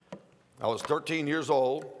I was 13 years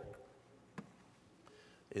old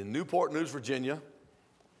in Newport News, Virginia,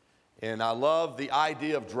 and I loved the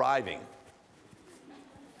idea of driving.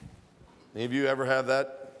 Any of you ever have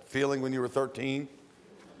that feeling when you were 13?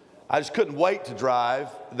 I just couldn't wait to drive.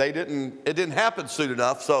 It didn't happen soon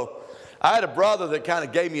enough, so I had a brother that kind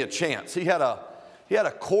of gave me a chance. He had a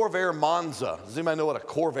Corvair Monza. Does anybody know what a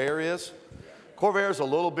Corvair is? Corvair is a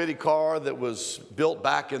little bitty car that was built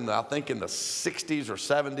back in the 60s or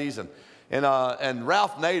 70s, and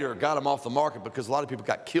Ralph Nader got them off the market because a lot of people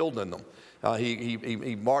got killed in them.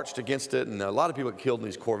 He marched against it, and a lot of people got killed in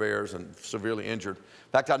these Corvairs and severely injured.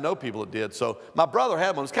 In fact, I know people that did. So my brother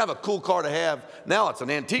had one. It's kind of a cool car to have. Now it's an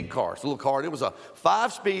antique car. It's a little car. And it was a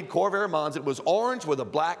 5-speed Corvair Monza. It was orange with a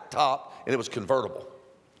black top, and it was convertible.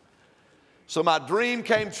 So my dream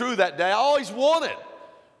came true that day. I always wanted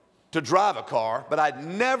to drive a car, but I'd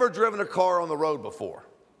never driven a car on the road before.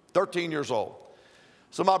 13 years old.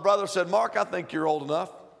 So my brother said, Mark, I think you're old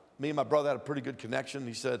enough. Me and my brother had a pretty good connection.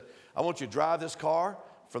 He said, I want you to drive this car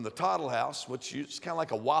from the Toddle House, which is kind of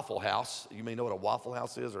like a Waffle House. You may know what a Waffle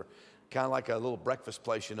House is, or kind of like a little breakfast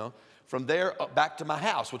place, you know. From there back to my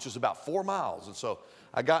house, which is about 4 miles. And so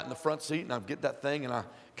I got in the front seat, and I get that thing, and I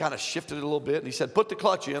kind of shifted it a little bit. And he said, put the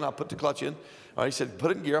clutch in. I put the clutch in. All right, he said,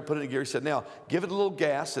 put it in gear. I put it in gear. He said, now give it a little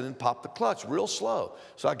gas and then pop the clutch real slow.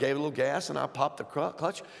 So I gave it a little gas, and I popped the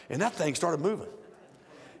clutch, and that thing started moving.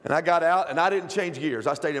 And I got out, and I didn't change gears.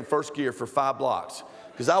 I stayed in first gear for 5 blocks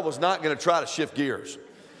because I was not going to try to shift gears.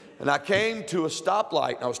 And I came to a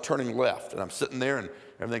stoplight, and I was turning left. And I'm sitting there, and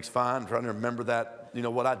everything's fine. I'm trying to remember that, you know,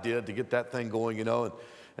 what I did to get that thing going, you know.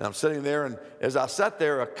 And I'm sitting there, and as I sat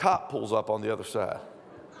there, a cop pulls up on the other side,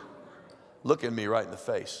 looking me right in the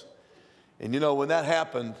face. And, you know, when that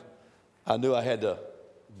happened, I knew I had to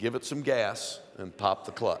give it some gas and pop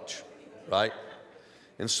the clutch, right?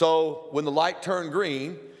 And so when the light turned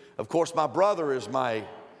green, of course, my brother is my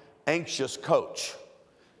anxious coach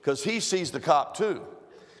because he sees the cop too.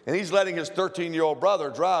 And he's letting his 13-year-old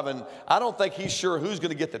brother drive, and I don't think he's sure who's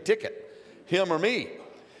going to get the ticket, him or me.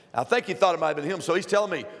 I think he thought it might have been him, so he's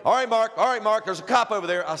telling me, all right, Mark, there's a cop over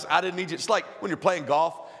there. I didn't need you. It's like when you're playing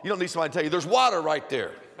golf, you don't need somebody to tell you, there's water right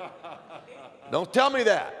there. Don't tell me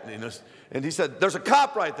that. And he said, there's a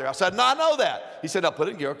cop right there. I said, no, I know that. He said, I'll put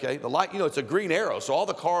it in gear. Okay, the light, you know, it's a green arrow, so all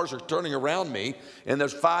the cars are turning around me, and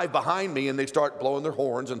there's 5 behind me, and they start blowing their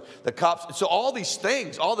horns, and the cops, so all these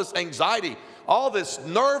things, all this anxiety, all this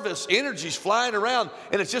nervous energy's flying around,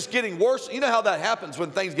 and it's just getting worse. You know how that happens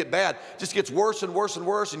when things get bad. It just gets worse and worse and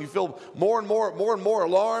worse, and you feel more and more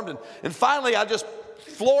alarmed, and finally I just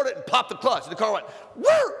floored it and popped the clutch, and the car went,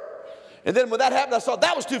 woo! And then when that happened, I saw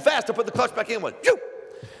that was too fast. I put the clutch back in, went, phew!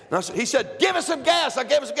 He said, give us some gas. I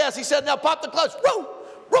gave us some gas. He said, now pop the clutch. Woo,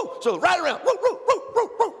 woo. So right around. Woo, woo, woo, woo,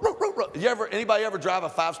 woo, woo, woo, woo. Anybody ever drive a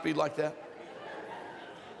 5-speed like that?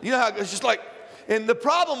 You know how it's just like, and the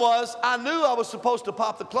problem was I knew I was supposed to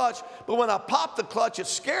pop the clutch, but when I popped the clutch, it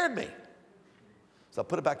scared me. So I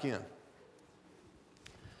put it back in.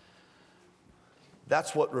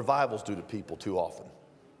 That's what revivals do to people too often.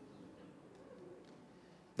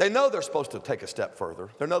 They know they're supposed to take a step further.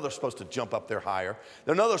 They know they're supposed to jump up there higher.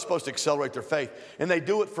 They know they're supposed to accelerate their faith. And they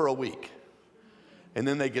do it for a week. And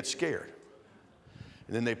then they get scared.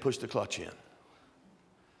 And then they push the clutch in.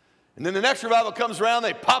 And then the next revival comes around,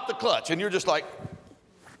 they pop the clutch. And you're just like,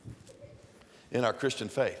 in our Christian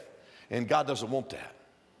faith. And God doesn't want that.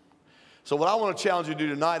 So what I want to challenge you to do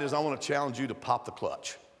tonight is I want to challenge you to pop the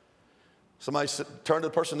clutch. Somebody turn to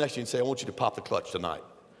the person next to you and say, I want you to pop the clutch tonight.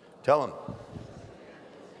 Tell them.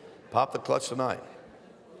 Pop the clutch tonight.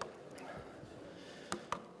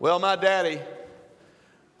 Well, my daddy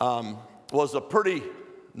was a pretty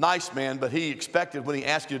nice man, but he expected when he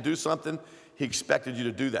asked you to do something, he expected you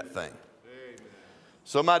to do that thing. Amen.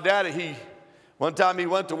 So my daddy, one time he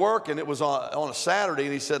went to work, and it was on a Saturday,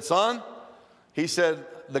 and he said, son, he said,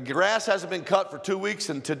 the grass hasn't been cut for 2 weeks,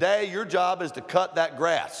 and today your job is to cut that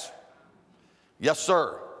grass. Yes,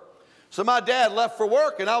 sir. So my dad left for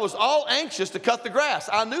work, and I was all anxious to cut the grass.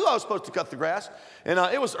 I knew I was supposed to cut the grass, and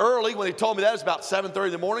it was early when he told me that. It was about 7:30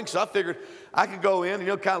 in the morning, so I figured I could go in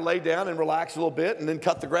and, kind of lay down and relax a little bit and then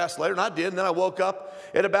cut the grass later, and I did. And then I woke up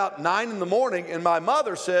at about 9 in the morning, and my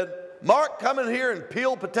mother said, Mark, come in here and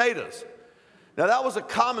peel potatoes. Now, that was a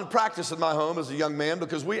common practice in my home as a young man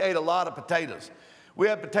because we ate a lot of potatoes. We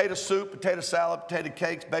had potato soup, potato salad, potato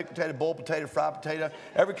cakes, baked potato, boiled potato, fried potato,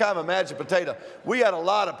 every kind of imagined potato. We had a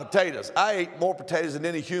lot of potatoes. I ate more potatoes than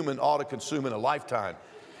any human ought to consume in a lifetime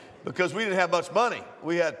because we didn't have much money.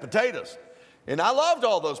 We had potatoes. And I loved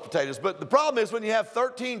all those potatoes. But the problem is when you have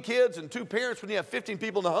 13 kids and 2 parents, when you have 15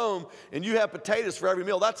 people in the home and you have potatoes for every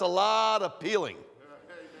meal, that's a lot of peeling.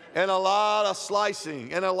 and a lot of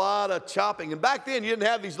slicing and a lot of chopping. And back then, you didn't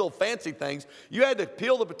have these little fancy things. You had to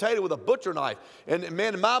peel the potato with a butcher knife. And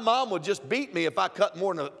man, my mom would just beat me if I cut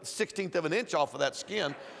more than a 1/16 of an inch off of that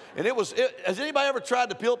skin. And has anybody ever tried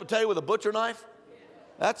to peel a potato with a butcher knife?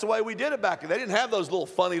 That's the way we did it back then. They didn't have those little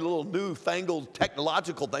funny, little newfangled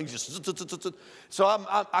technological things. So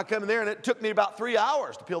I come in there, and it took me about 3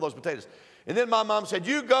 hours to peel those potatoes. And then my mom said,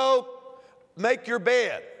 you go make your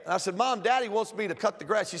bed. And I said, Mom, Daddy wants me to cut the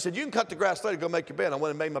grass. She said, you can cut the grass later, go make your bed. I went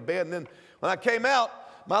and made my bed. And then when I came out,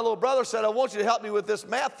 my little brother said, I want you to help me with this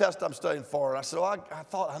math test I'm studying for. And I said,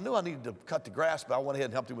 I knew I needed to cut the grass, but I went ahead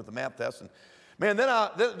and helped him with the math test. And man, then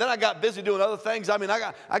I got busy doing other things. I mean,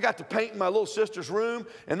 I got to paint in my little sister's room.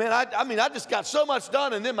 And man, I just got so much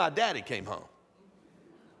done. And then my daddy came home.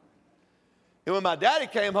 And when my daddy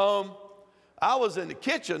came home, I was in the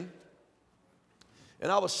kitchen,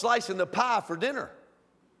 and I was slicing the pie for dinner.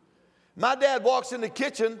 My dad walks in the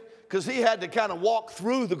kitchen because he had to kind of walk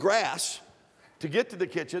through the grass to get to the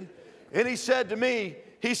kitchen. And he said to me,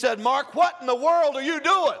 he said, Mark, what in the world are you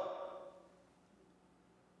doing?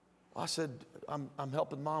 I said, I'm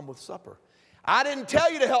helping Mom with supper. I didn't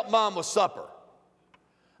tell you to help Mom with supper.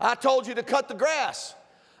 I told you to cut the grass.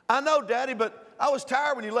 I know, Daddy, but I was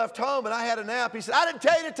tired when you left home and I had a nap. He said, I didn't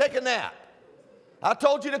tell you to take a nap. I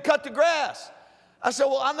told you to cut the grass. I said,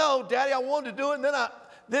 well, I know, Daddy, I wanted to do it. And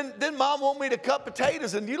then Mom wanted me to cut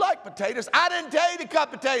potatoes, and you like potatoes. I didn't tell you to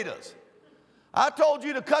cut potatoes. I told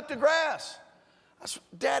you to cut the grass. I said,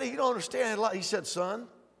 Daddy, you don't understand. He said, son,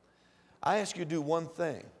 I asked you to do one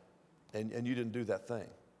thing, and you didn't do that thing.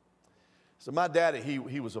 So my daddy,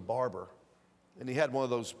 he was a barber, and he had one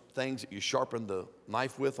of those things that you sharpen the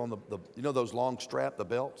knife with on the those long strap, the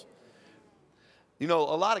belts. You know,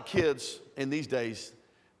 a lot of kids in these days,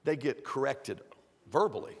 they get corrected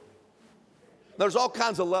verbally. There's all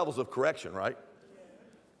kinds of levels of correction, right?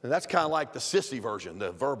 And that's kind of like the sissy version,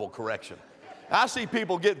 the verbal correction. I see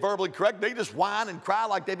people get verbally corrected. They just whine and cry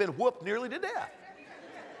like they've been whooped nearly to death.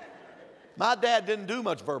 My dad didn't do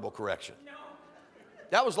much verbal correction.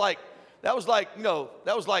 That was like the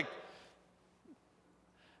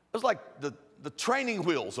training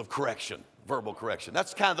wheels of correction, verbal correction.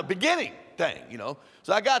 That's kind of the beginning thing, you know.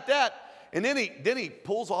 So I got that. And then he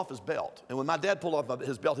pulls off his belt. And when my dad pulled off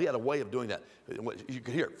his belt, he had a way of doing that. You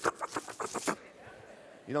could hear it.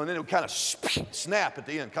 You know, and then it would kind of snap at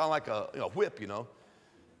the end, kind of like a whip, you know.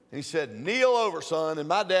 And he said, kneel over, son. And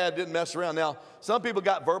my dad didn't mess around. Now, some people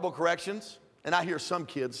got verbal corrections. And I hear some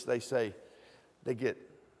kids, they say, they get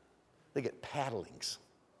paddlings.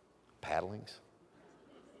 Paddlings?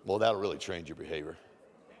 Well, that'll really change your behavior.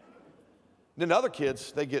 Then other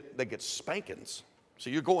kids, they get spankings. So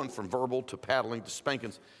you're going from verbal to paddling to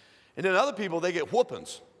spankings. And then other people, they get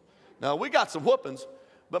whoopings. Now, we got some whoopings,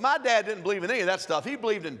 but my dad didn't believe in any of that stuff. He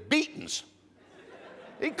believed in beatings.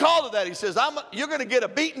 He called it that. He says, you're going to get a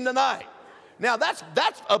beating tonight. Now, that's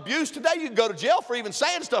abuse today. You can go to jail for even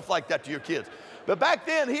saying stuff like that to your kids. But back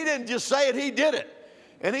then, he didn't just say it, he did it.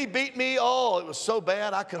 And he beat me. Oh, it was so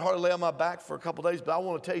bad, I could hardly lay on my back for a couple days. But I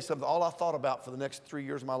want to tell you something. All I thought about for the next 3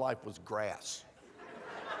 years of my life was grass.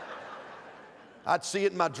 I'd see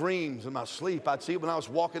it in my dreams, in my sleep. I'd see it when I was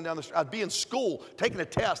walking down the street. I'd be in school taking a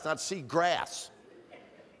test, and I'd see grass.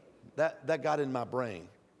 That got in my brain.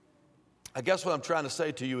 I guess what I'm trying to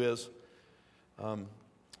say to you is,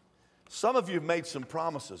 some of you have made some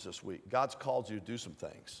promises this week. God's called you to do some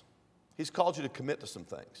things. He's called you to commit to some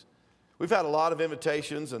things. We've had a lot of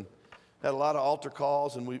invitations and had a lot of altar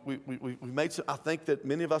calls, and we made some, I think that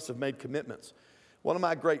many of us have made commitments. One of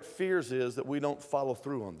my great fears is that we don't follow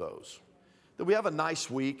through on those. That we have a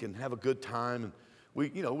nice week and have a good time, and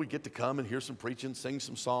we get to come and hear some preaching, sing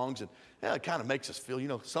some songs, and it kind of makes us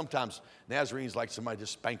feel, sometimes Nazarenes like somebody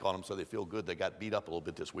just spank on them so they feel good. They got beat up a little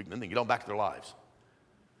bit this week, and then they get on back to their lives.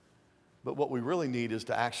 But what we really need is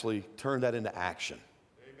to actually turn that into action.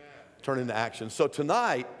 Amen. Turn it into action. So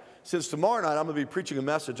tonight, since tomorrow night I'm going to be preaching a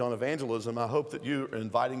message on evangelism, I hope that you are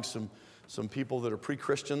inviting some people that are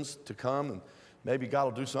pre-Christians to come, and maybe God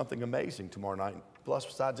will do something amazing tomorrow night. Plus,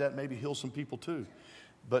 besides that, maybe heal some people too.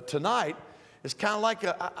 But tonight, it's kind of like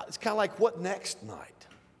what next night?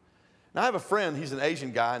 Now, I have a friend, he's an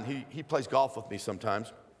Asian guy, and he plays golf with me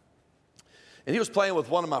sometimes. And he was playing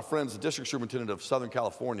with one of my friends, the district superintendent of Southern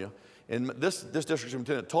California. And this district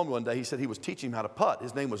superintendent told me one day, he said he was teaching him how to putt.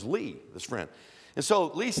 His name was Lee, this friend. And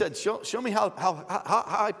so Lee said, show me how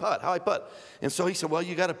I putt. And so he said, well,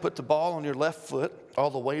 you got to put the ball on your left foot,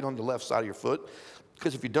 all the weight on the left side of your foot.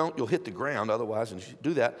 Because if you don't, you'll hit the ground otherwise, and if you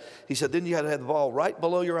do that, he said, then you got to have the ball right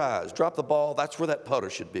below your eyes. Drop the ball, that's where that putter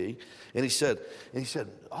should be. And he said,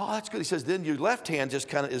 oh, that's good. He says, then your left hand just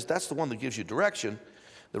kind of that's the one that gives you direction.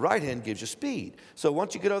 The right hand gives you speed. So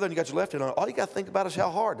once you get over there and you got your left hand on, all you got to think about is how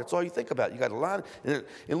hard. That's all you think about. You got a line. And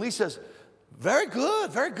Lee says, very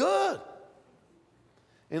good, very good.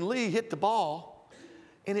 And Lee hit the ball,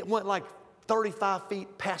 and it went like 35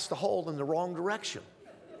 feet past the hole in the wrong direction.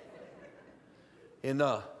 And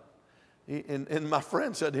my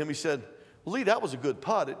friend said to him, he said, Lee, that was a good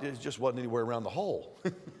putt. It just wasn't anywhere around the hole.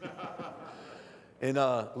 And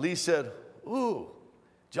Lee said, ooh,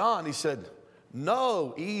 John, he said,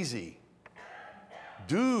 no, easy.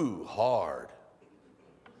 Do hard.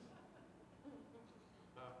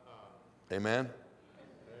 Amen?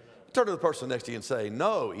 Turn to the person next to you and say,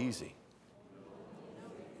 no, easy.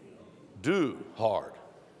 Do hard.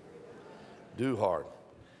 Do hard.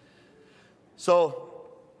 So,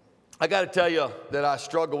 I got to tell you that I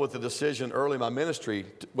struggled with the decision early in my ministry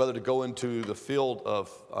whether to go into the field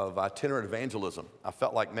of itinerant evangelism. I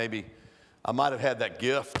felt like maybe I might have had that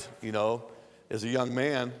gift, as a young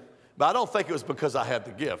man. But I don't think it was because I had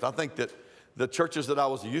the gift. I think that the churches that I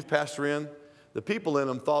was a youth pastor in, the people in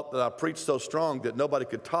them thought that I preached so strong that nobody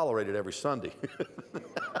could tolerate it every Sunday.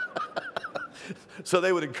 So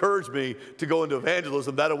they would encourage me to go into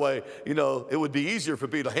evangelism. That way, it would be easier for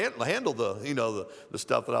me to handle the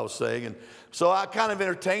stuff that I was saying. And so I kind of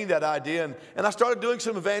entertained that idea. And I started doing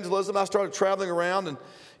some evangelism. I started traveling around and,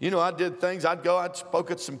 I did things. I spoke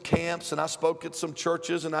at some camps and I spoke at some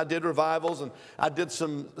churches and I did revivals and I did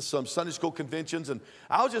some Sunday school conventions. And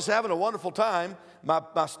I was just having a wonderful time.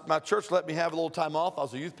 My church let me have a little time off. I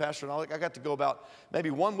was a youth pastor and I got to go about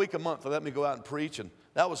maybe 1 week a month. They let me go out and preach and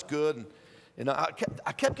that was good. And I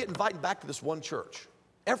kept getting invited back to this one church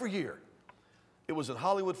every year. It was in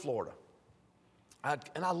Hollywood, Florida.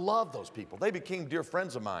 And I loved those people. They became dear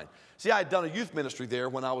friends of mine. See, I had done a youth ministry there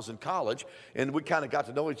when I was in college, and we kind of got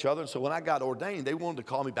to know each other. And so when I got ordained, they wanted to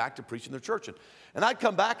call me back to preach in their church. And I'd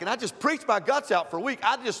come back, and I'd just preach my guts out for a week.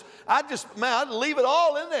 I'd leave it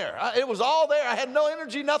all in there. It was all there. I had no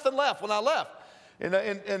energy, nothing left when I left. And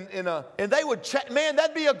they would check, man,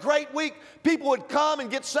 that'd be a great week. People would come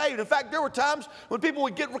and get saved. In fact, there were times when people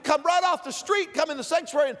would come right off the street, come in the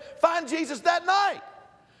sanctuary and find Jesus that night.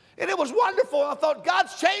 And it was wonderful. I thought,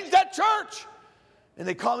 God's changed that church. And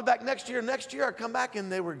they called me back next year. Next year, I come back,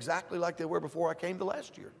 and they were exactly like they were before I came to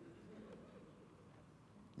last year.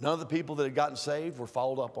 None of the people that had gotten saved were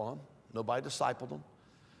followed up on. Nobody discipled them.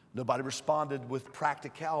 Nobody responded with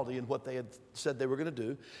practicality in what they had said they were going to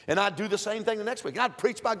do. And I'd do the same thing the next week. And I'd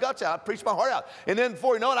preach my guts out. I'd preach my heart out. And then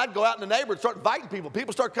before you know it, I'd go out in the neighborhood and start inviting people.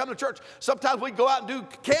 People start coming to church. Sometimes we'd go out and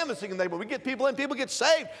do canvassing in the neighborhood. We get people in. People get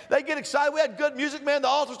saved. They get excited. We had good music, man. The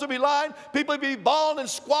altars would be lined. People would be bawling and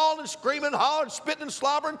squalling and screaming, hollering, spitting and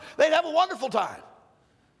slobbering. They'd have a wonderful time.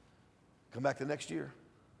 Come back the next year.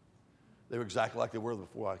 They were exactly like they were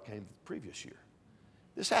before I came the previous year.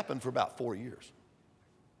 This happened for about 4 years.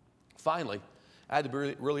 Finally, I had to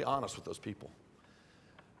be really honest with those people.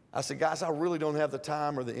 I said, guys, I really don't have the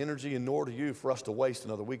time or the energy, and nor do you, for us to waste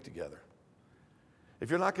another week together. If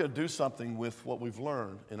you're not going to do something with what we've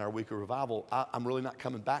learned in our week of revival, I'm really not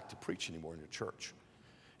coming back to preach anymore in your church.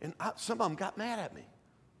 And some of them got mad at me.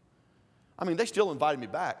 I mean, they still invited me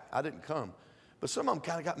back. I didn't come. But some of them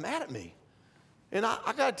kind of got mad at me. And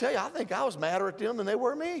I got to tell you, I think I was madder at them than they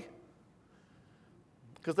were me.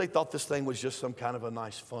 Because they thought this thing was just some kind of a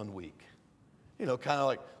nice, fun week. Kind of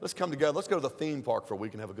like, let's come together. Let's go to the theme park for a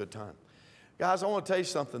week and have a good time. Guys, I want to tell you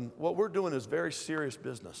something. What we're doing is very serious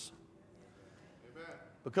business. Amen.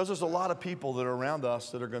 Because there's a lot of people that are around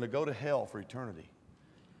us that are going to go to hell for eternity.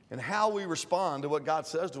 And how we respond to what God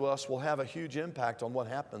says to us will have a huge impact on what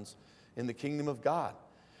happens in the kingdom of God.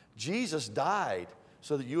 Jesus died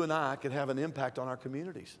so that you and I could have an impact on our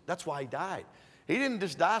communities. That's why he died. He didn't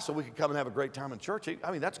just die so we could come and have a great time in church.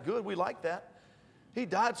 That's good. We like that. He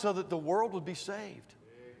died so that the world would be saved.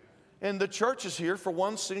 And the church is here for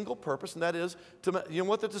one single purpose, and that is you know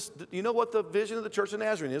what the vision of the Church of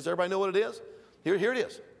Nazarene is? Everybody know what it is? Here it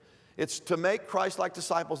is. It's to make Christ-like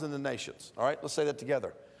disciples in the nations. All right, let's say that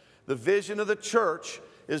together. The vision of the church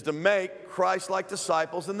is to make Christ-like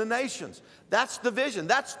disciples in the nations. That's the vision.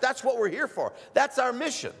 That's what we're here for. That's our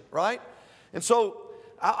mission, right? And so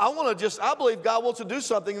I believe God wants to do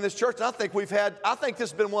something in this church. And I think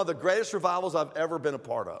this has been one of the greatest revivals I've ever been a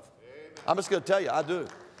part of. Amen. I'm just going to tell you, I do.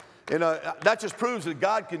 And that just proves that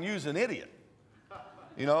God can use an idiot.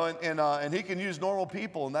 And he can use normal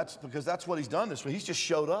people, and that's because that's what he's done this week. He's just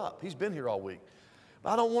showed up. He's been here all week.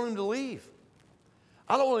 But I don't want him to leave.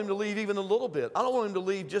 I don't want him to leave even a little bit. I don't want him to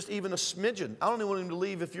leave just even a smidgen. I don't even want him to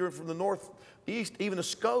leave, if you're from the northeast, even a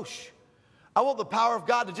skosh. I want the power of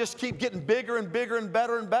God to just keep getting bigger and bigger and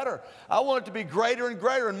better and better. I want it to be greater and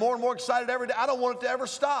greater and more excited every day. I don't want it to ever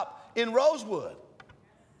stop in Rosewood.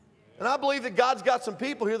 And I believe that God's got some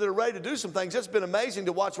people here that are ready to do some things. It's been amazing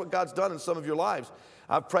to watch what God's done in some of your lives.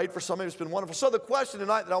 I've prayed for some of you. It's been wonderful. So the question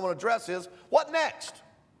tonight that I want to address is, what next?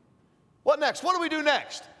 What next? What do we do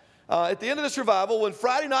next? At the end of this revival, when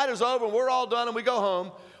Friday night is over and we're all done and we go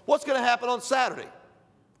home, what's going to happen on Saturday?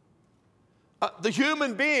 The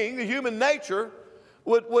human being, the human nature,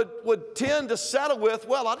 would tend to settle with,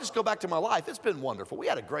 well, I'll just go back to my life. It's been wonderful. We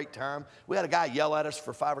had a great time. We had a guy yell at us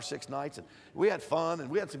for 5 or 6 nights, and we had fun, and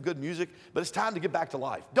we had some good music, but it's time to get back to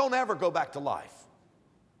life. Don't ever go back to life.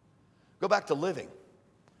 Go back to living.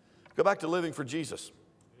 Go back to living for Jesus.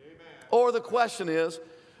 Amen. Or the question is,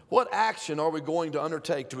 what action are we going to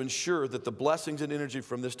undertake to ensure that the blessings and energy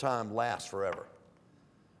from this time last forever?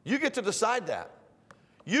 You get to decide that.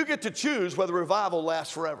 You get to choose whether revival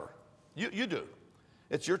lasts forever. You do.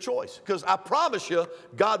 It's your choice. Because I promise you,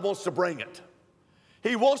 God wants to bring it.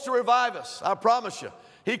 He wants to revive us. I promise you.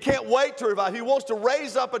 He can't wait to revive. He wants to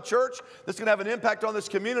raise up a church that's going to have an impact on this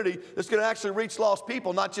community, that's going to actually reach lost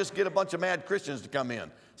people, not just get a bunch of mad Christians to come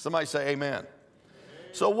in. Somebody say amen.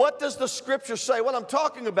 So what does the scripture say? What I'm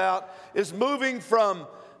talking about is moving from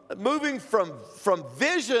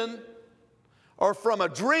vision or from a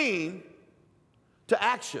dream to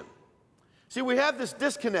action. See, we have this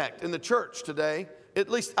disconnect in the church today. At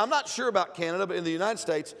least, I'm not sure about Canada, but in the United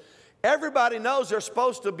States, everybody knows they're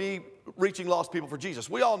supposed to be reaching lost people for Jesus.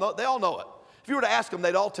 We all know, they all know it. If you were to ask them,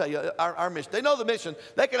 they'd all tell you our mission. They know the mission.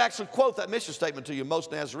 They could actually quote that mission statement to you,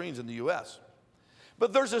 most Nazarenes in the U.S.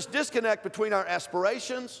 But there's this disconnect between our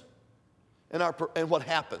aspirations and what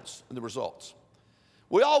happens in the results.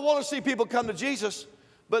 We all want to see people come to Jesus,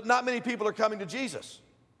 but not many people are coming to Jesus.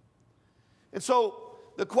 And so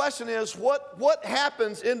the question is, what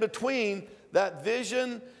happens in between that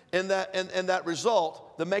vision and that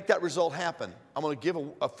result to make that result happen? I'm going to give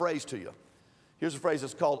a phrase to you. Here's a phrase.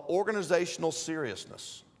 It's called organizational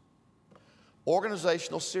seriousness.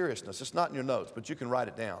 Organizational seriousness. It's not in your notes, but you can write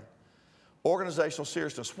it down. Organizational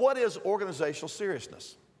seriousness. What is organizational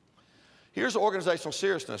seriousness? Here's organizational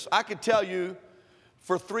seriousness. I could tell you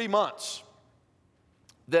for 3 months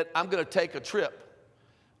that I'm going to take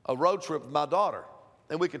a road trip with my daughter.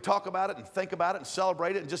 And we could talk about it and think about it and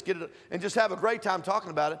celebrate it and just get it and just have a great time talking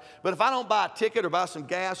about it. But if I don't buy a ticket or buy some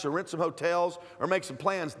gas or rent some hotels or make some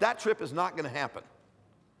plans, that trip is not going to happen.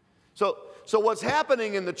 So what's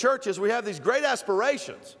happening in the church is we have these great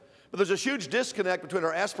aspirations, but there's a huge disconnect between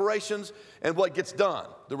our aspirations and what gets done,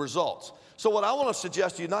 the results. So what I want to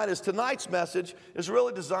suggest to you tonight is tonight's message is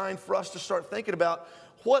really designed for us to start thinking about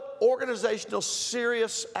what organizational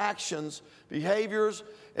serious actions, behaviors,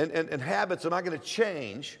 and habits am I going to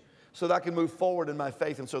change so that I can move forward in my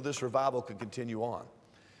faith and so this revival can continue on.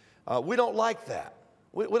 We don't like that.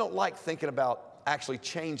 We don't like thinking about actually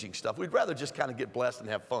changing stuff. We'd rather just kind of get blessed and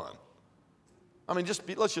have fun. I mean,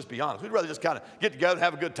 let's just be honest. We'd rather just kind of get together,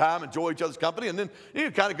 have a good time, enjoy each other's company, and then you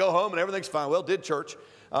kind of go home and everything's fine. Well, did church.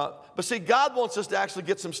 But see, God wants us to actually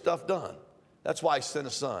get some stuff done. That's why He sent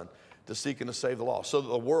His Son to seek and to save the lost, so that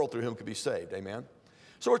the world through Him could be saved. Amen?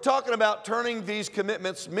 So we're talking about turning these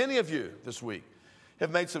commitments. Many of you this week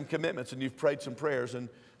have made some commitments and you've prayed some prayers, and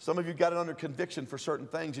some of you got it under conviction for certain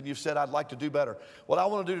things and you've said, I'd like to do better. What I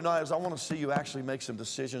want to do tonight is I want to see you actually make some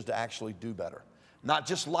decisions to actually do better. Not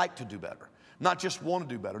just like to do better. Not just want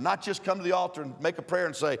to do better. Not just come to the altar and make a prayer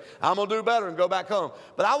and say, I'm going to do better and go back home.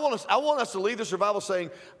 But I want us to leave this revival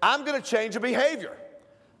saying, I'm going to change a behavior.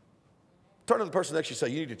 Turn to the person next to you and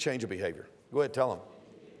say, you need to change a behavior. Go ahead, tell them.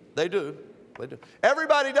 They do. They do.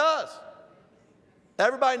 Everybody does.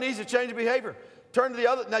 Everybody needs to change a behavior. Turn to the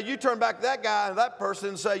other. Now you turn back to that guy and that person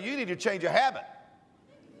and say, you need to change a habit.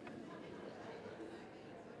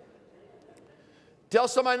 Tell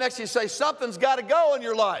somebody next to you, say, something's got to go in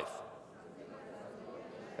your life.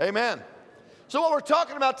 Amen. So what we're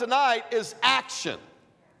talking about tonight is action.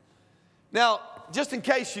 Now, just in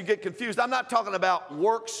case you get confused, I'm not talking about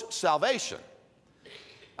works salvation.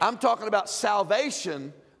 I'm talking about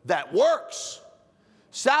salvation that works.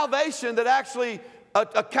 Salvation that actually,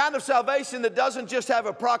 a kind of salvation that doesn't just have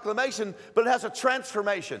a proclamation, but it has a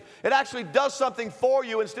transformation. It actually does something for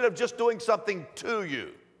you instead of just doing something to you.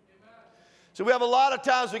 So we have a lot of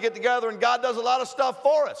times we get together and God does a lot of stuff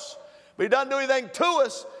for us, but He doesn't do anything to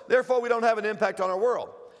us, therefore we don't have an impact on our world.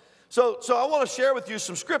 So I want to share with you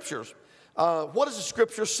some scriptures. What does the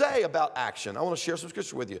scripture say about action? I want to share some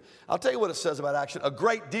scripture with you. I'll tell you what it says about action, a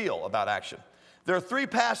great deal about action. There are 3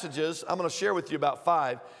 passages. I'm going to share with you about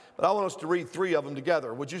 5, but I want us to read 3 of them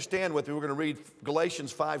together. Would you stand with me? We're going to read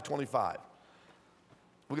Galatians 5:25.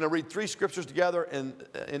 We're going to read 3 scriptures together, and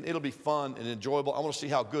it'll be fun and enjoyable. I want to see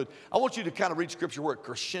how good. I want you to kind of read scripture where it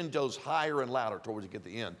crescendos higher and louder towards you get to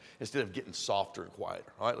the end instead of getting softer and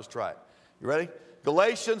quieter. All right, let's try it. You ready?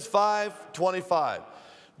 Galatians 5:25.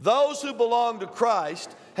 Those who belong to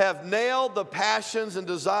Christ have nailed the passions and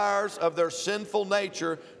desires of their sinful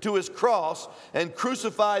nature to his cross and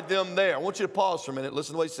crucified them there. I want you to pause for a minute.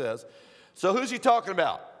 Listen to what he says. So who's he talking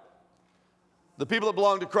about? The people that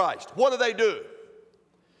belong to Christ. What do?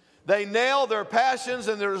 They nail their passions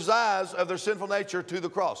and their desires of their sinful nature to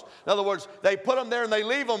the cross. In other words, they put them there and they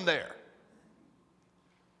leave them there.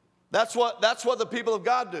 That's what the people of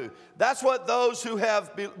God do. That's what those who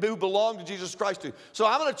belong to Jesus Christ do. So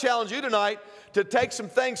I'm going to challenge you tonight to take some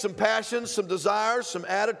things, some passions, some desires, some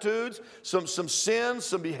attitudes, some sins,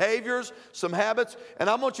 some behaviors, some habits, and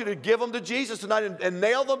I want you to give them to Jesus tonight and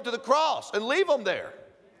nail them to the cross and leave them there.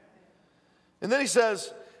 And then he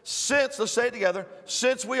says, let's say it together,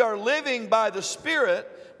 since we are living by the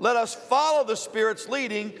Spirit, let us follow the Spirit's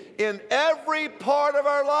leading in every part of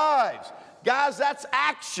our lives. Guys, that's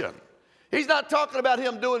action. He's not talking about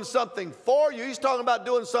him doing something for you. He's talking about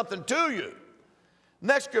doing something to you.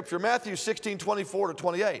 Next scripture, Matthew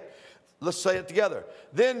 16:24-28. Let's say it together.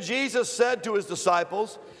 Then Jesus said to his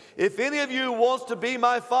disciples, if any of you wants to be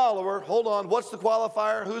my follower, hold on, what's the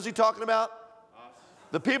qualifier? Who's he talking about?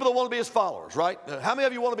 The people that want to be his followers, right? How many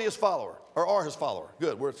of you want to be his follower or are his follower?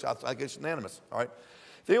 Good, I guess unanimous, all right?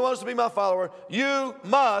 If anyone wants to be my follower, you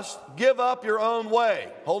must give up your own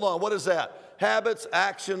way. Hold on, what is that? Habits,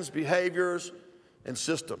 actions, behaviors, and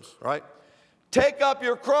systems, right? Take up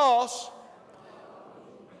your cross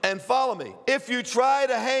and follow me. If you try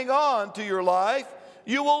to hang on to your life,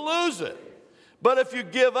 you will lose it. But if you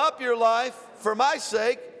give up your life for my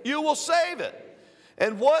sake, you will save it.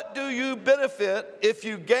 And what do you benefit if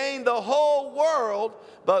you gain the whole world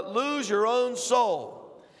but lose your own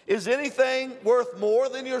soul? Is anything worth more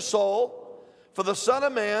than your soul? For the Son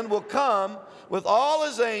of Man will come with all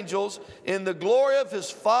his angels in the glory of his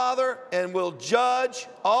Father and will judge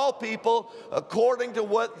all people according to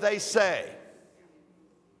what they say.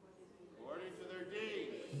 According to their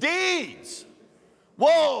deeds. Deeds.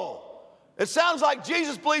 Whoa. It sounds like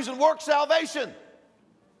Jesus believes in work salvation.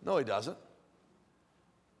 No, he doesn't.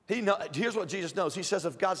 Here's what Jesus knows. He says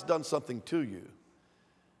if God's done something to you,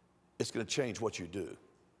 it's going to change what you do.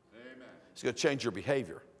 Amen. It's going to change your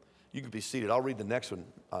behavior. You can be seated. I'll read the next one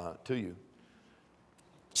to you.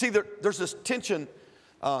 See, there's this tension.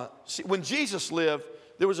 When Jesus lived,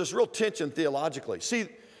 there was this real tension theologically. See,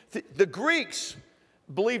 the Greeks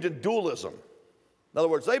believed in dualism. In other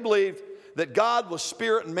words, they believed that God was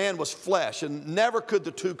spirit and man was flesh, and never could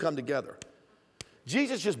the two come together.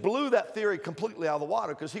 Jesus just blew that theory completely out of the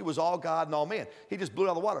water because he was all God and all man. He just blew it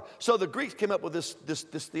out of the water. So the Greeks came up with this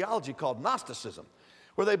theology called Gnosticism,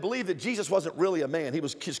 where they believed that Jesus wasn't really a man. He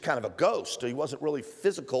was just kind of a ghost. He wasn't really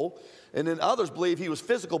physical. And then others believe he was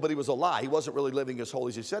physical, but he was a lie. He wasn't really living as holy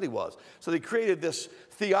as he said he was. So they created this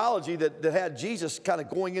theology that had Jesus kind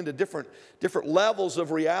of going into different levels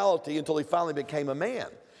of reality until he finally became a man.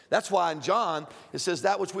 That's why in John, it says,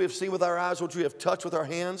 that which we have seen with our eyes, which we have touched with our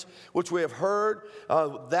hands, which we have heard,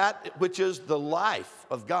 that which is the life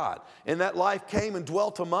of God. And that life came and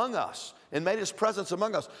dwelt among us and made his presence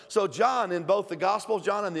among us. So John, in both the Gospel of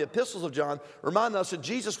John and the Epistles of John, remind us that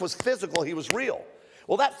Jesus was physical, he was real.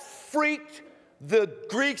 Well, that freaked the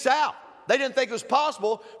Greeks out. They didn't think it was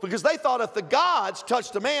possible because they thought if the gods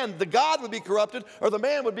touched a man, the god would be corrupted or the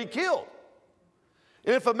man would be killed.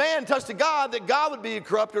 And if a man touched a god, that God would be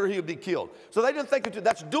corrupted or he would be killed. So they didn't think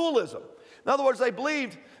that's dualism. In other words, they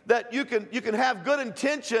believed that you can have good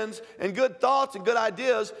intentions and good thoughts and good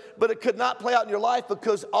ideas, but it could not play out in your life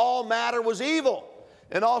because all matter was evil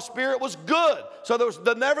and all spirit was good. So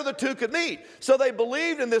never the two could meet. So they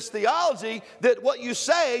believed in this theology that what you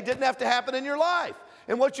say didn't have to happen in your life.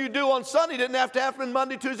 And what you do on Sunday didn't have to happen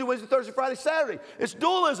Monday, Tuesday, Wednesday, Thursday, Friday, Saturday. It's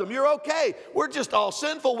dualism. You're okay. We're just all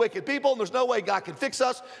sinful, wicked people, and there's no way God can fix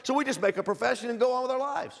us, so we just make a profession and go on with our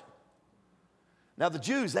lives. Now, the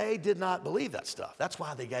Jews, they did not believe that stuff. That's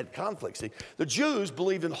why they had conflict. See, the Jews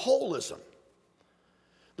believed in holism.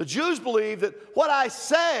 The Jews believed that what I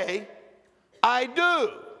say, I do.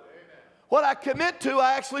 Amen. What I commit to,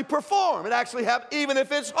 I actually perform and actually have, even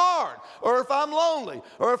if it's hard, or if I'm lonely,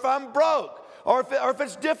 or if I'm broke, or if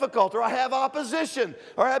it's difficult, or I have opposition,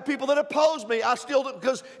 or I have people that oppose me, I still do,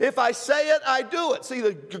 because if I say it, I do it. See,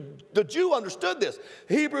 the Jew understood this.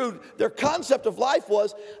 Hebrew, their concept of life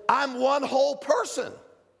was, I'm one whole person.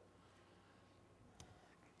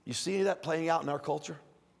 You see that playing out in our culture?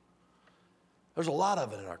 There's a lot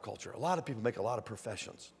of it in our culture. A lot of people make a lot of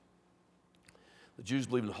professions. The Jews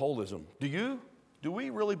believe in holism. Do you? Do we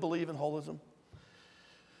really believe in holism?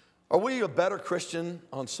 Are we a better Christian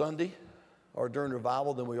on Sunday or during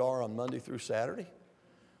revival than we are on Monday through Saturday?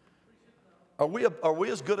 Are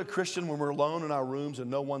we as good a Christian when we're alone in our rooms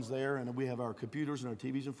and no one's there and we have our computers and our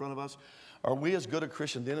TVs in front of us? Are we as good a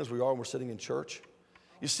Christian then as we are when we're sitting in church?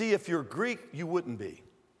 You see, if you're Greek, you wouldn't be,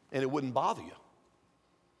 and it wouldn't bother you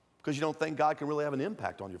because you don't think God can really have an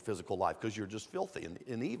impact on your physical life because you're just filthy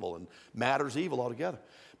and evil and matter's evil altogether.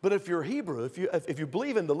 But if you're Hebrew, if you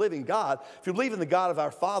believe in the living God, if you believe in the God of our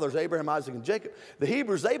fathers, Abraham, Isaac, and Jacob, the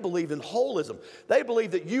Hebrews, they believed in holism. They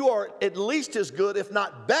believe that you are at least as good, if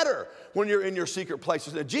not better, when you're in your secret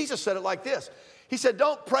places. And Jesus said it like this. He said,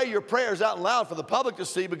 don't pray your prayers out loud for the public to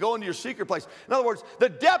see, but go into your secret place. In other words, the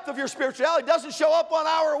depth of your spirituality doesn't show up 1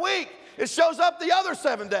 hour a week. It shows up the other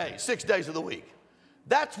 7 days, 6 days of the week.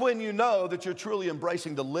 That's when you know that you're truly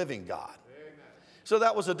embracing the living God. Amen. So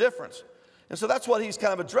that was a difference. And so that's what he's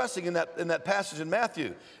kind of addressing in that passage in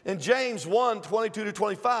Matthew. In James 1, 22 to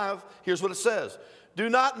 25, here's what it says. Do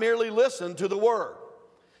not merely listen to the word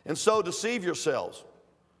and so deceive yourselves.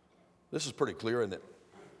 This is pretty clear, isn't it?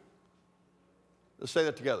 Let's say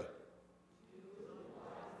that together.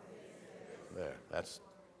 There,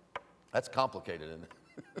 that's complicated, isn't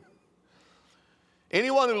it?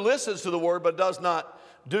 Anyone who listens to the word but does not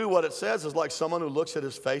do what it says is like someone who looks at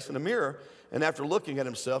his face in a mirror and after looking at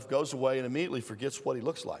himself goes away and immediately forgets what he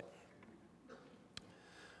looks like.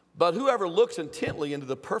 But whoever looks intently into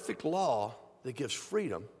the perfect law that gives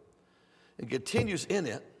freedom and continues in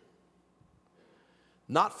it,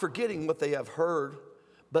 not forgetting what they have heard,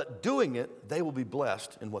 but doing it, they will be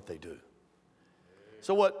blessed in what they do.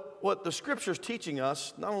 So what the Scripture is teaching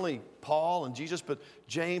us, not only Paul and Jesus, but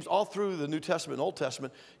James, all through the New Testament and Old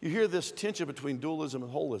Testament, you hear this tension between dualism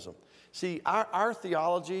and holism. See, our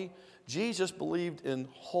theology, Jesus believed in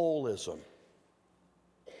holism.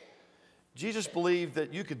 Jesus believed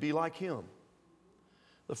that you could be like him.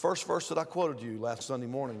 The first verse that I quoted you last Sunday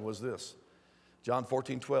morning was this, John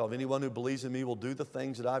 14:12. Anyone who believes in me will do the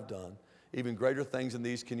things that I've done. Even greater things than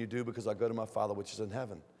these can you do because I go to my Father which is in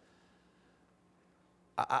heaven.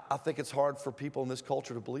 I think it's hard for people in this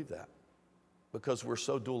culture to believe that because we're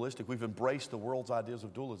so dualistic. We've embraced the world's ideas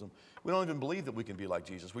of dualism. We don't even believe that we can be like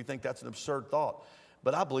Jesus. We think that's an absurd thought.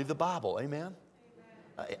 But I believe the Bible, amen?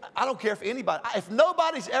 I don't care if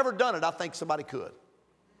nobody's ever done it, I think somebody could.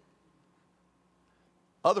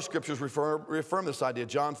 Other scriptures reaffirm this idea.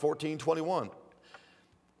 John 14:21.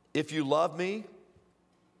 If you love me,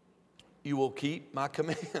 you will keep my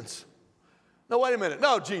commands. No, wait a minute.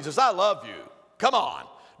 No, Jesus, I love you. Come on.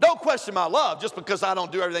 Don't question my love just because I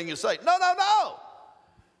don't do everything you say. No.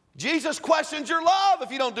 Jesus questions your love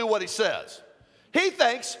if you don't do what he says. He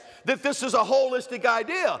thinks that this is a holistic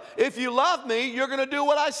idea. If you love me, you're going to do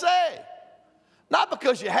what I say. Not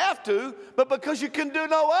because you have to, but because you can do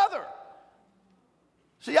no other.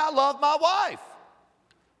 See, I love my wife.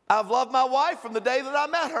 I've loved my wife from the day that I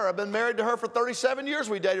met her. I've been married to her for 37 years.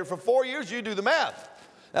 We dated for 4 years. You do the math.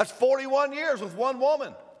 That's 41 years with one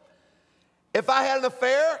woman. If I had an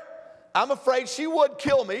affair, I'm afraid she would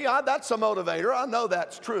kill me. That's a motivator. I know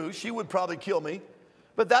that's true. She would probably kill me.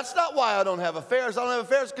 But that's not why I don't have affairs. I don't have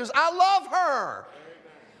affairs because I love her.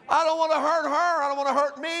 I don't want to hurt her. I don't want to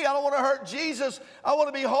hurt me. I don't want to hurt Jesus. I want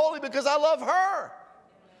to be holy because I love her.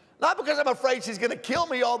 Not because I'm afraid she's going to kill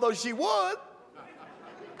me, although she would.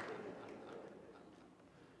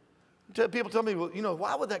 People tell me, well,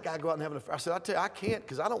 why would that guy go out and have an affair? I said, I tell you, I can't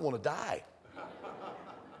because I don't want to die.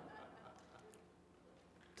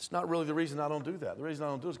 It's not really the reason I don't do that. The reason I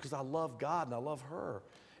don't do it is because I love God and I love her.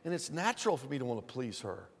 And it's natural for me to want to please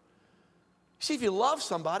her. See, if you love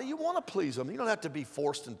somebody, you want to please them. You don't have to be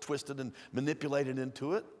forced and twisted and manipulated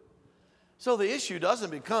into it. So the issue doesn't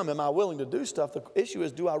become, am I willing to do stuff? The issue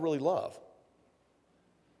is, do I really love?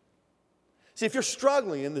 See, if you're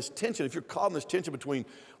struggling in this tension, if you're caught in this tension between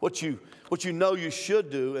what you know you should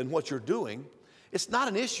do and what you're doing, it's not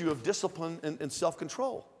an issue of discipline and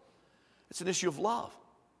self-control. It's an issue of love.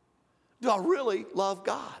 Do I really love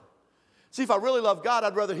God? See, if I really love God,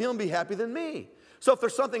 I'd rather him be happy than me. So if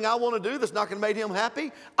there's something I want to do that's not going to make him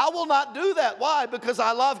happy, I will not do that. Why? Because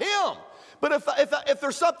I love him. But if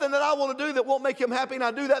there's something that I want to do that won't make him happy and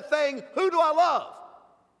I do that thing, who do I love?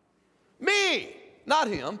 Me, not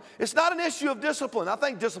him. It's not an issue of discipline. I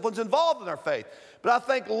think discipline's involved in our faith. But I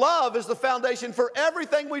think love is the foundation for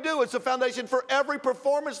everything we do. It's the foundation for every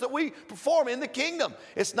performance that we perform in the kingdom.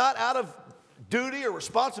 It's not out of duty or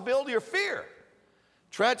responsibility or fear.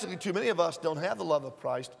 Tragically, too many of us don't have the love of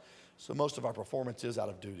Christ, so most of our performance is out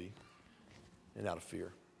of duty and out of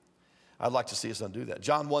fear. I'd like to see us undo that.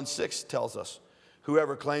 John 1:6 tells us,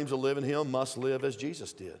 whoever claims to live in him must live as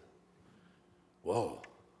Jesus did. Whoa.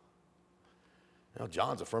 Now,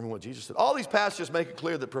 John's affirming what Jesus said. All these passages make it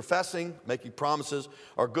clear that professing, making promises,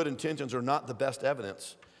 or good intentions are not the best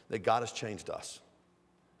evidence that God has changed us.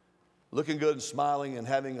 Looking good and smiling and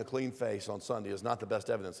having a clean face on Sunday is not the best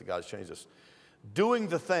evidence that God has changed us. Doing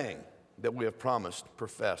the thing that we have promised,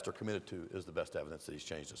 professed, or committed to is the best evidence that He's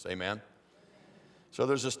changed us. Amen? So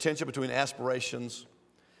there's this tension between aspirations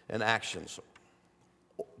and actions.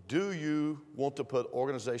 Do you want to put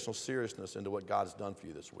organizational seriousness into what God has done for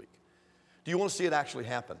you this week? Do you want to see it actually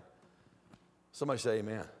happen? Somebody say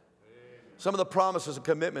amen. Amen. Some of the promises and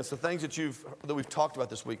commitments, the things that we've talked about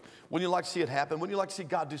this week, wouldn't you like to see it happen? Wouldn't you like to see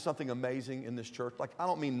God do something amazing in this church? Like, I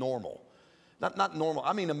don't mean normal. Not normal.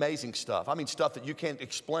 I mean amazing stuff. I mean stuff that you can't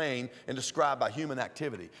explain and describe by human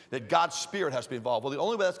activity. That God's Spirit has to be involved. Well, the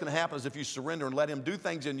only way that's going to happen is if you surrender and let Him do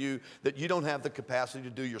things in you that you don't have the capacity to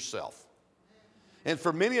do yourself. And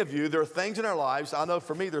for many of you, there are things in our lives, I know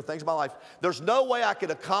for me, there are things in my life, there's no way I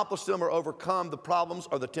could accomplish them or overcome the problems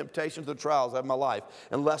or the temptations or the trials of my life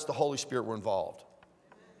unless the Holy Spirit were involved.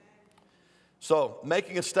 So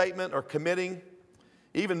making a statement or committing,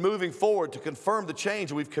 even moving forward to confirm the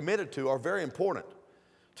change we've committed to are very important.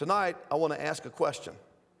 Tonight, I want to ask a question.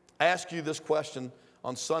 I asked you this question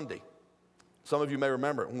on Sunday. Some of you may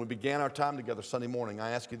remember it. When we began our time together Sunday morning,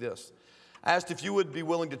 I asked you this. I asked if you would be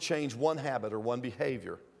willing to change one habit or one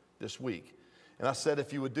behavior this week. And I said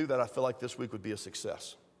if you would do that, I feel like this week would be a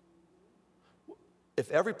success. If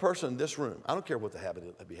every person in this room, I don't care what the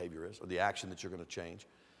habit or behavior is or the action that you're going to change,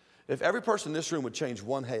 if every person in this room would change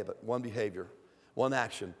one habit, one behavior, one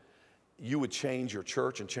action, you would change your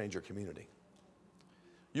church and change your community.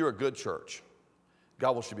 You're a good church.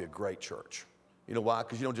 God wants you to be a great church. You know why?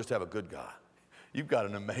 Because you don't just have a good God. You've got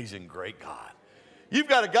an amazing, great God. You've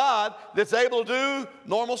got a God that's able to do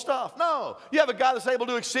normal stuff. No, you have a God that's able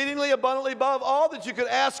to do exceedingly abundantly above all that you could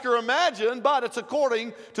ask or imagine, but it's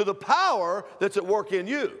according to the power that's at work in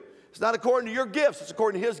you. It's not according to your gifts. It's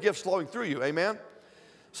according to His gifts flowing through you. Amen?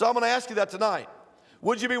 So I'm going to ask you that tonight.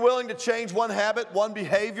 Would you be willing to change one habit, one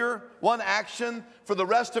behavior, one action for the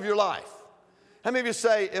rest of your life? How many of you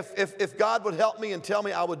say, if God would help me and tell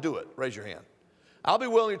me, I would do it? Raise your hand. I'll be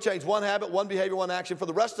willing to change one habit, one behavior, one action for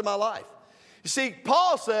the rest of my life. You see,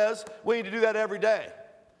 Paul says we need to do that every day.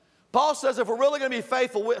 Paul says if we're really going to be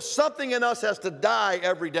faithful, something in us has to die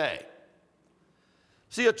every day.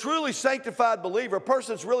 See, a truly sanctified believer, a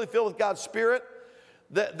person that's really filled with God's Spirit,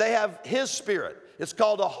 they have His Spirit. It's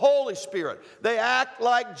called the Holy Spirit. They act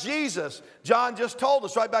like Jesus. John just told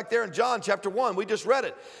us right back there in John chapter 1. We just read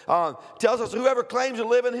it. Tells us whoever claims to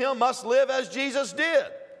live in Him must live as Jesus did.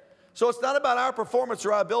 So it's not about our performance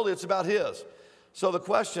or our ability. It's about His. So the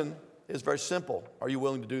question is very simple. Are you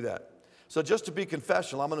willing to do that? So just to be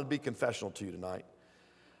confessional, I'm going to be confessional to you tonight.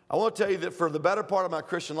 I want to tell you that for the better part of my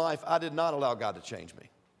Christian life, I did not allow God to change me.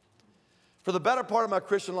 For the better part of my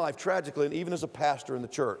Christian life, tragically, and even as a pastor in the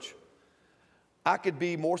church, I could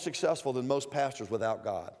be more successful than most pastors without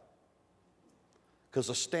God because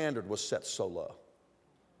the standard was set so low.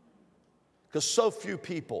 Because so few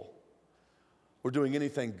people were doing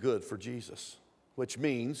anything good for Jesus, which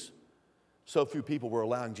means so few people were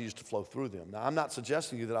allowing Jesus to flow through them. Now, I'm not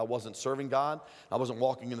suggesting to you that I wasn't serving God. I wasn't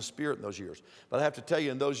walking in the Spirit in those years. But I have to tell you,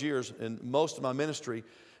 in those years, in most of my ministry,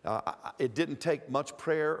 it didn't take much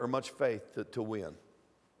prayer or much faith to win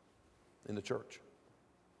in the church.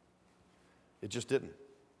 It just didn't.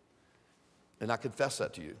 And I confess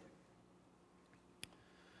that to you.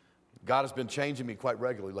 God has been changing me quite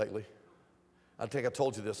regularly lately. I think I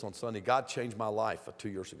told you this on Sunday. God changed my life 2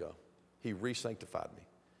 years ago. He re-sanctified me.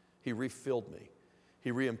 He refilled me.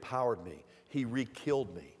 He re-empowered me. He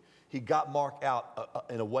re-killed me. He got Mark out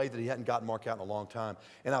in a way that he hadn't gotten Mark out in a long time.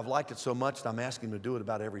 And I've liked it so much that I'm asking him to do it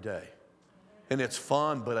about every day. And it's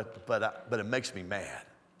fun, but it makes me mad.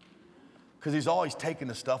 Because he's always taking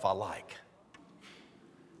the stuff I like.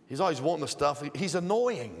 He's always wanting the stuff. He's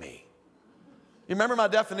annoying me. You remember my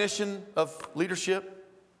definition of leadership?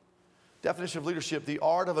 Definition of leadership, the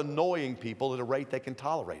art of annoying people at a rate they can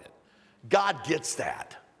tolerate it. God gets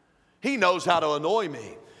that. He knows how to annoy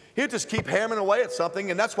me. He'll just keep hammering away at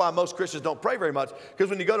something, and that's why most Christians don't pray very much, because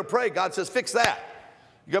when you go to pray, God says, fix that.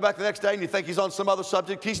 You go back the next day and you think he's on some other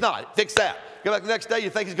subject. He's not. Fix that. Go back the next day, you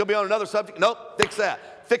think he's going to be on another subject. Nope, fix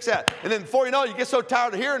that. Fix that. And then before you know it, you get so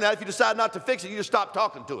tired of hearing that, if you decide not to fix it, you just stop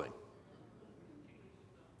talking to him.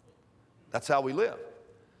 That's how we live.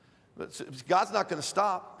 But God's not going to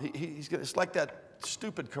stop. It's like that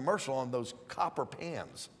stupid commercial on those copper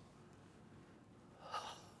pans.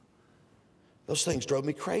 Those things drove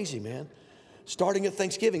me crazy, man. Starting at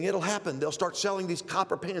Thanksgiving, it'll happen. They'll start selling these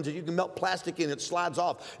copper pans that you can melt plastic in, it slides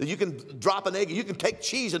off. That you can drop an egg, you can take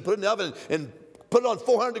cheese and put it in the oven and put it on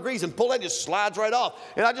 400 degrees and pull that, it just slides right off.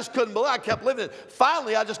 And I just couldn't believe it. I kept living it.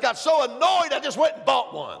 Finally, I just got so annoyed, I just went and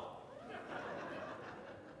bought one.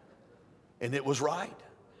 And it was right.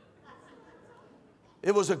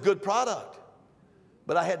 It was a good product.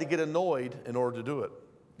 But I had to get annoyed in order to do it.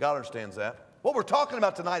 God understands that. What we're talking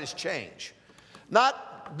about tonight is change.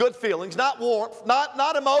 Not good feelings, not warmth,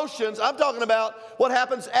 not emotions. I'm talking about what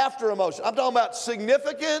happens after emotion. I'm talking about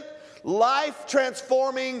significant,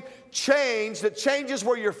 life-transforming change that changes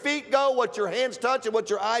where your feet go, what your hands touch, and what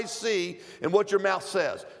your eyes see, and what your mouth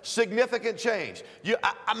says. Significant change.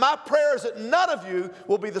 My prayer is that none of you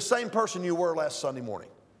will be the same person you were last Sunday morning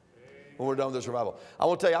when we're done with this revival. I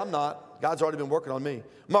want to tell you, I'm not. God's already been working on me.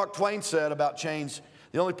 Mark Twain said about change,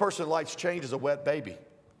 the only person that likes change is a wet baby.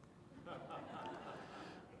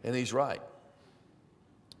 And he's right.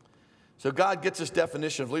 So God gets this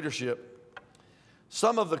definition of leadership.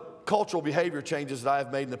 Some of the cultural behavior changes that I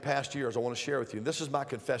have made in the past years I want to share with you. And this is my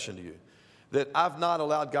confession to you, that I've not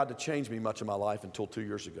allowed God to change me much in my life until 2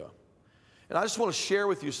 years ago. And I just want to share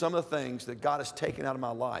with you some of the things that God has taken out of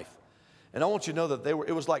my life. And I want you to know that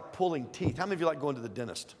it was like pulling teeth. How many of you like going to the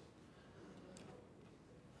dentist?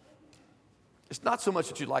 It's not so much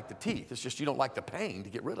that you like the teeth. It's just you don't like the pain to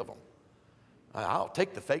get rid of them. I'll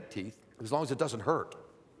take the fake teeth as long as it doesn't hurt.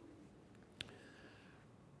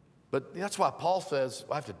 But that's why Paul says,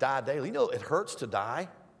 I have to die daily. You know, it hurts to die.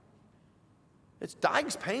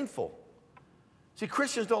 Dying's painful. See,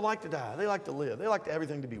 Christians don't like to die. They like to live. They like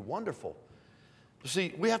everything to be wonderful. You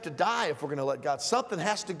see, we have to die if we're going to let God. Something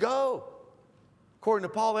has to go. According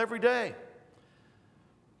to Paul, every day.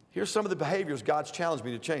 Here's some of the behaviors God's challenged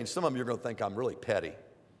me to change. Some of them you're going to think I'm really petty.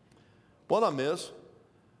 One of them is,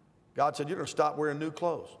 God said, you're going to stop wearing new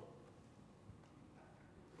clothes.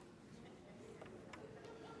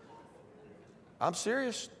 I'm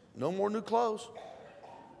serious. No more new clothes.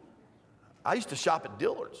 I used to shop at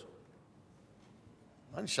Dillard's.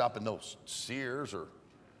 I didn't shop at no Sears or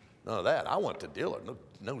none of that. I went to Dillard's.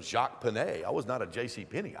 No Jacques Penney. I was not a J.C.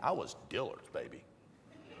 Penney. I was Dillard's, baby.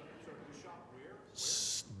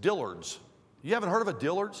 Dillard's. You haven't heard of a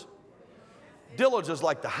Dillard's? Dillard's is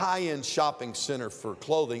like the high-end shopping center for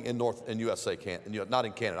clothing in USA, not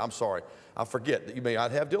in Canada. I'm sorry. I forget that you may not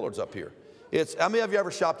have Dillard's up here. How many of you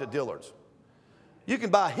ever shopped at Dillard's? You can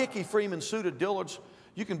buy a Hickey Freeman suit at Dillard's.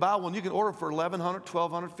 You can buy one. You can order for $1,100,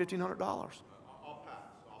 $1,200, $1,500.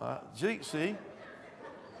 I'll pass. See?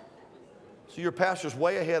 So your pastor's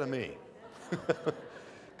way ahead of me.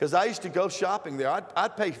 Because I used to go shopping there.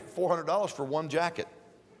 I'd pay $400 for one jacket.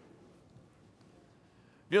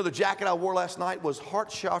 You know, the jacket I wore last night was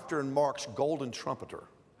Hartshafter and Mark's Golden Trumpeter.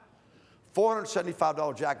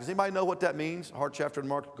 $475 jacket. Does anybody know what that means? Hartshafter and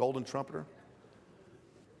Mark's Golden Trumpeter?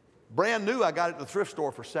 Brand new, I got it at the thrift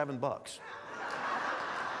store for $7.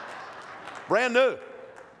 Brand new.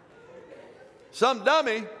 Some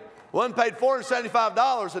dummy, one paid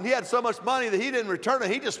 $475 and he had so much money that he didn't return it.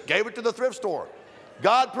 He just gave it to the thrift store.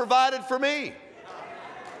 God provided for me.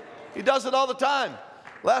 He does it all the time.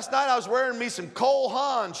 Last night I was wearing me some Cole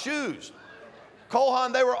Haan shoes. Cole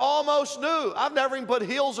Haan, they were almost new. I've never even put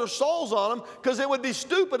heels or soles on them because it would be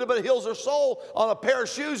stupid to put heels or sole on a pair of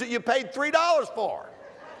shoes that you paid $3 for.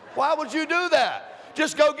 Why would you do that?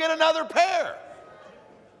 Just go get another pair.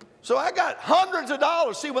 So I got hundreds of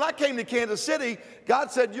dollars. See, when I came to Kansas City,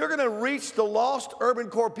 God said, you're going to reach the lost urban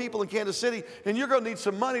core people in Kansas City, and you're going to need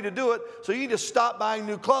some money to do it, so you need to stop buying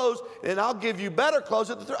new clothes, and I'll give you better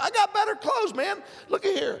clothes. I got better clothes, man. Look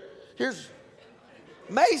at here. Here's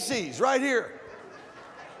Macy's right here.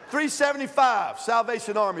 $375,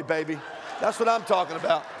 Salvation Army, baby. That's what I'm talking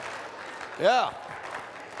about. Yeah.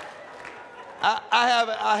 I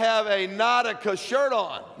have a Nautica shirt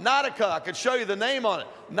on. Nautica, I could show you the name on it.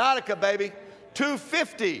 Nautica, baby.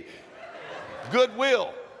 $250.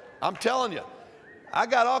 Goodwill. I'm telling you. I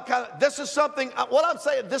got all kind of, this is something, what I'm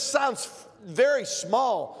saying, this sounds very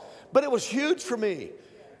small, but it was huge for me.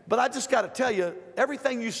 But I just got to tell you,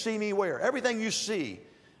 everything you see me wear, everything you see,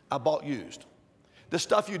 I bought used. The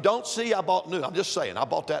stuff you don't see, I bought new. I'm just saying, I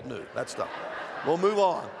bought that new, that stuff. We'll move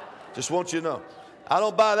on. Just want you to know. I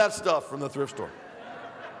don't buy that stuff from the thrift store.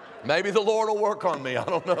 Maybe the Lord will work on me. I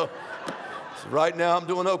don't know. So right now, I'm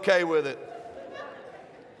doing okay with it.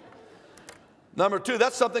 Number two,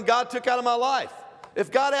 that's something God took out of my life. If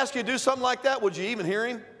God asked you to do something like that, would you even hear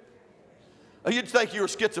him? You'd think you were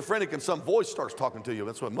schizophrenic and some voice starts talking to you.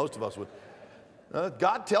 That's what most of us would.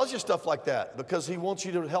 God tells you stuff like that because he wants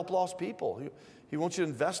you to help lost people. He wants you to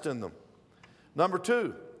invest in them. Number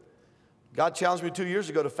two, God challenged me 2 years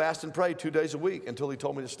ago to fast and pray 2 days a week until he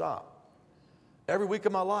told me to stop. Every week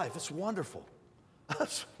of my life, it's wonderful.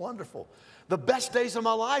 That's wonderful. The best days of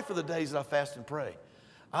my life are the days that I fast and pray.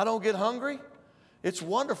 I don't get hungry. It's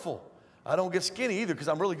wonderful. I don't get skinny either because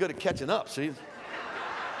I'm really good at catching up, see?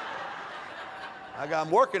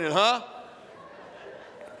 I'm working it, huh?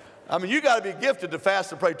 I mean, you got to be gifted to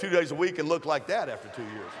fast and pray 2 days a week and look like that after 2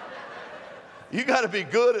 years. You got to be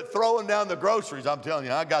good at throwing down the groceries. I'm telling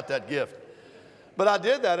you, I got that gift. But I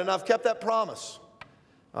did that, and I've kept that promise.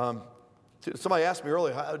 Somebody asked me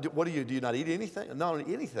earlier, what do you not eat anything? No, I don't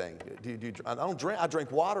eat anything. I don't drink. I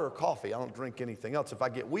drink water or coffee. I don't drink anything else. If I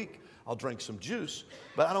get weak, I'll drink some juice,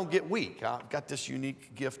 but I don't get weak. I've got this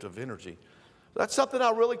unique gift of energy. That's something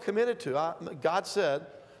I really committed to. God said,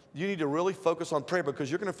 you need to really focus on prayer because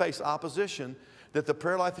you're going to face opposition that the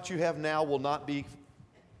prayer life that you have now will not be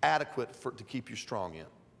adequate to keep you strong in.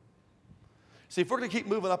 See, if we're going to keep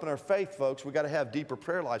moving up in our faith, folks, we've got to have deeper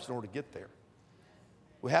prayer lives in order to get there.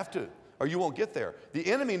 We have to, or you won't get there. The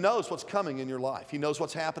enemy knows what's coming in your life. He knows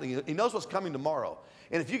what's happening. He knows what's coming tomorrow.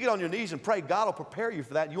 And if you get on your knees and pray, God will prepare you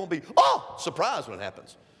for that. You won't be, surprised when it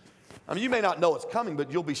happens. I mean, you may not know it's coming,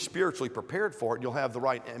 but you'll be spiritually prepared for it, and you'll have the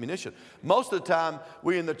right ammunition. Most of the time,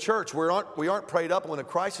 we in the church, we aren't prayed up, and when a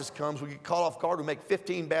crisis comes, we get caught off guard, we make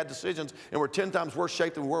 15 bad decisions, and we're 10 times worse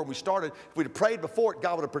shape than we were when we started. If we'd have prayed before it,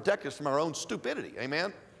 God would have protected us from our own stupidity,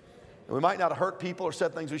 amen? And we might not have hurt people or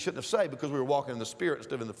said things we shouldn't have said because we were walking in the Spirit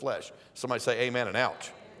instead of in the flesh. Somebody say amen and ouch.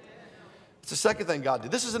 It's the second thing God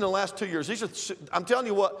did. This is in the last 2 years. I'm telling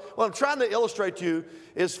you what I'm trying to illustrate to you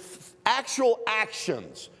is actual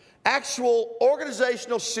actions. Actual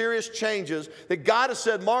organizational serious changes that God has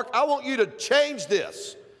said, Mark, I want you to change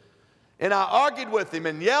this. And I argued with him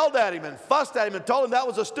and yelled at him and fussed at him and told him that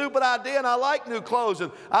was a stupid idea and I like new clothes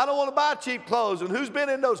and I don't want to buy cheap clothes and who's been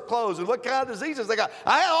in those clothes and what kind of diseases they got.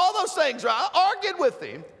 I had all those things right. I argued with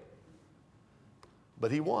him.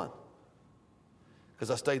 But he won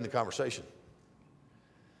because I stayed in the conversation.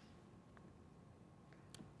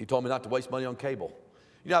 He told me not to waste money on cable.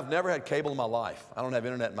 You know, I've never had cable in my life. I don't have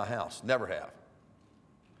internet in my house. Never have.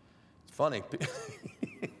 It's funny.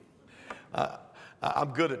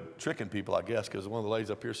 I'm good at tricking people, I guess, because one of the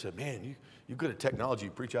ladies up here said, man, you're good at technology.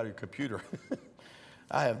 You preach out of your computer.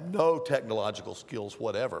 I have no technological skills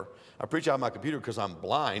whatever. I preach out of my computer because I'm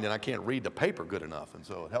blind and I can't read the paper good enough, and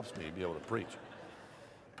so it helps me be able to preach.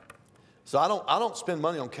 So I don't spend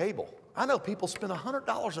money on cable. I know people spend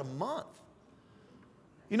 $100 a month.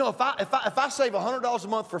 You know, if I save $100 a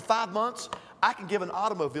month for 5 months, I can give an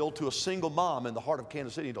automobile to a single mom in the heart of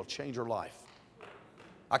Kansas City and it'll change her life.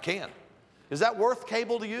 I can. Is that worth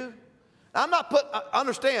cable to you?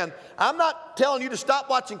 Understand, I'm not telling you to stop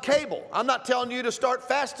watching cable. I'm not telling you to start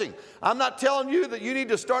fasting. I'm not telling you that you need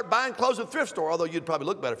to start buying clothes at the thrift store, although you'd probably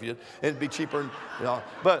look better if you did, and it'd be cheaper.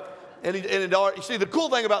 You see, the cool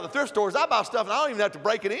thing about the thrift store is I buy stuff and I don't even have to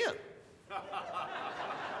break it in.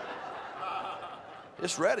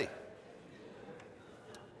 It's ready.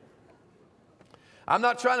 I'm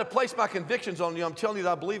not trying to place my convictions on you. I'm telling you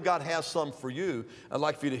that I believe God has some for you. I'd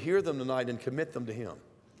like for you to hear them tonight and commit them to Him.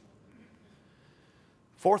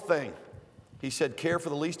 Fourth thing, He said, care for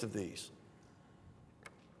the least of these.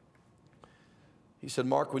 He said,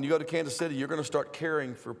 Mark, when you go to Kansas City, you're going to start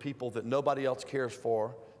caring for people that nobody else cares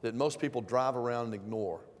for, that most people drive around and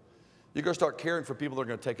ignore. You're going to start caring for people that are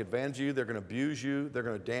going to take advantage of you, they're going to abuse you, they're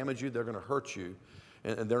going to damage you, they're going to hurt you.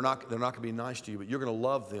 And they're not going to be nice to you, but you're going to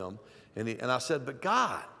love them. And I said, but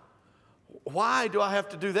God, why do I have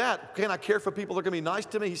to do that? Can't I care for people that are going to be nice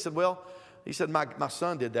to me? He said, my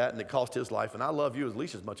son did that, and it cost his life, and I love you at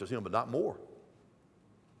least as much as him, but not more.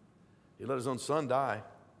 He let his own son die.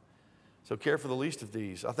 So care for the least of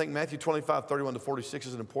these. I think Matthew 25, 31 to 46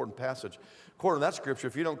 is an important passage. According to that scripture,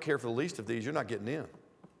 if you don't care for the least of these, you're not getting in.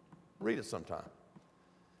 Read it sometime.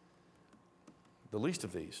 The least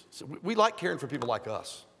of these. So we like caring for people like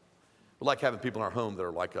us. We like having people in our home that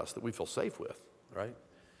are like us, that we feel safe with, right?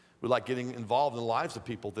 We like getting involved in the lives of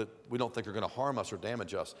people that we don't think are going to harm us or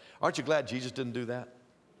damage us. Aren't you glad Jesus didn't do that?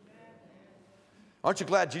 Aren't you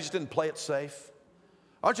glad Jesus didn't play it safe?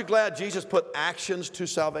 Aren't you glad Jesus put actions to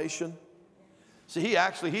salvation? See,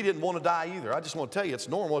 he didn't want to die either. I just want to tell you, it's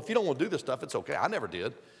normal. If you don't want to do this stuff, it's okay. I never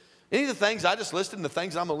did. Any of the things I just listed and the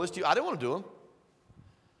things I'm going to list to you, I didn't want to do them.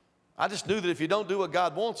 I just knew that if you don't do what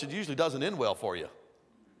God wants, it usually doesn't end well for you.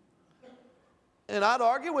 And I'd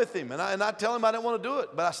argue with him, and I'd tell him I didn't want to do it,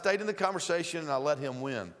 but I stayed in the conversation and I let him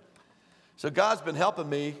win. So God's been helping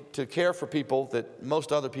me to care for people that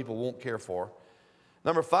most other people won't care for.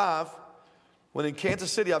 Number 5, when in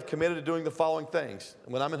Kansas City, I've committed to doing the following things.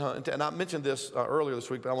 When I'm in Hunt, and I mentioned this earlier this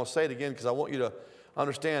week, but I want to say it again because I want you to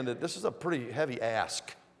understand that this is a pretty heavy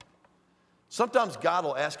ask. Sometimes God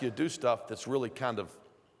will ask you to do stuff that's really kind of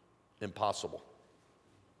impossible.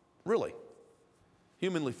 Really.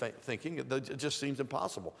 Humanly thinking, it just seems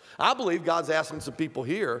impossible. I believe God's asking some people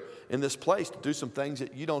here in this place to do some things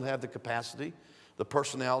that you don't have the capacity, the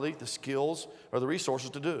personality, the skills, or the resources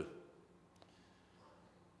to do.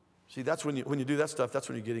 See, that's when you do that stuff, that's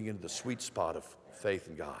when you're getting into the sweet spot of faith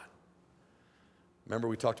in God. Remember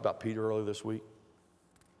we talked about Peter earlier this week?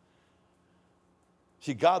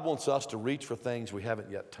 See, God wants us to reach for things we haven't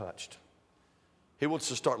yet touched. He wants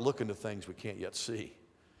to start looking to things we can't yet see.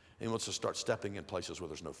 And he wants to start stepping in places where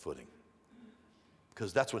there's no footing.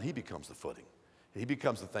 Because that's when he becomes the footing. He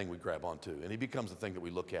becomes the thing we grab onto, and he becomes the thing that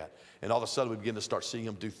we look at. And all of a sudden we begin to start seeing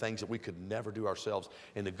him do things that we could never do ourselves.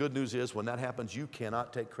 And the good news is when that happens, you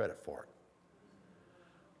cannot take credit for it.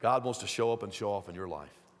 God wants to show up and show off in your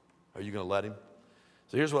life. Are you going to let him?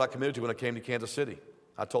 So here's what I committed to when I came to Kansas City.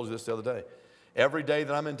 I told you this the other day. Every day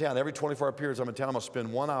that I'm in town, every 24-hour periods I'm in town, I'm going to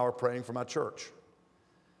spend 1 hour praying for my church.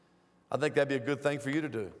 I think that'd be a good thing for you to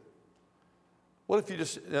do. What if you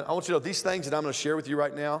just, I want you to know these things that I'm going to share with you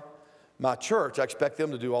right now, my church, I expect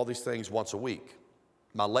them to do all these things once a week.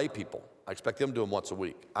 My lay people, I expect them to do them once a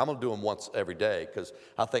week. I'm going to do them once every day because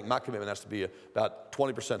I think my commitment has to be about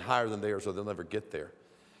 20% higher than theirs or they'll never get there.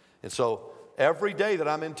 And so every day that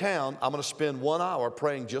I'm in town, I'm going to spend 1 hour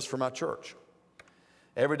praying just for my church.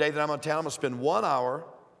 Every day that I'm in town, I'm going to spend 1 hour,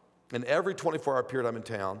 and every 24-hour period I'm in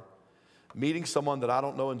town, meeting someone that I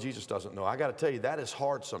don't know and Jesus doesn't know. I got to tell you, that is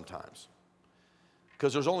hard sometimes.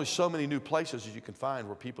 Because there's only so many new places that you can find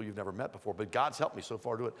where people you've never met before. But God's helped me so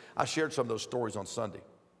far to do it. I shared some of those stories on Sunday.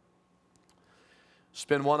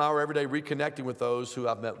 Spend 1 hour every day reconnecting with those who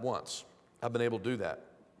I've met once. I've been able to do that.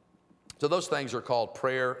 So those things are called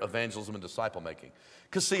prayer, evangelism, and disciple making.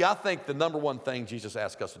 Because see, I think the number one thing Jesus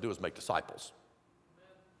asked us to do is make disciples.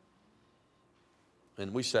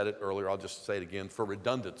 And we said it earlier, I'll just say it again for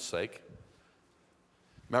redundance's sake.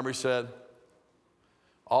 Remember he said,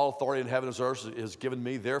 all authority in heaven and earth is given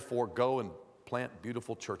me, therefore go and plant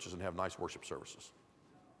beautiful churches and have nice worship services.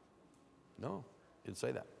 No, he didn't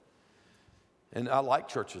say that. And I like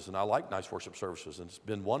churches and I like nice worship services, and it's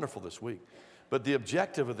been wonderful this week. But the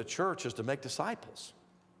objective of the church is to make disciples.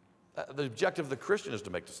 The objective of the Christian is to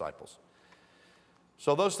make disciples.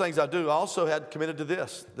 So those things I do. I also had committed to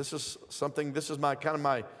this. This is my kind of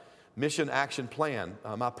my mission action plan,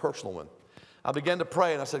 my personal one. I began to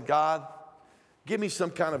pray and I said, God, give me some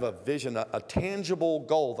kind of a vision, a tangible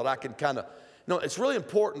goal that I can kind of, it's really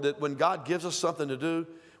important that when God gives us something to do,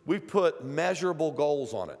 we put measurable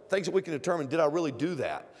goals on it. Things that we can determine, did I really do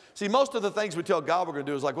that? See, most of the things we tell God we're going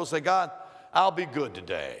to do is like, we'll say, God, I'll be good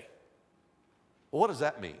today. Well, what does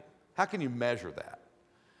that mean? How can you measure that?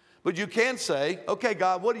 But you can say, okay,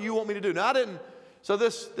 God, what do you want me to do? Now, so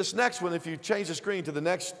this next one, if you change the screen to the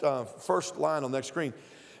next first line on the next screen,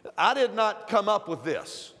 I did not come up with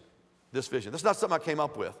this vision. This is not something I came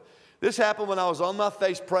up with. This happened when I was on my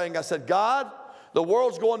face praying. I said, God, the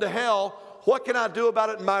world's going to hell. What can I do about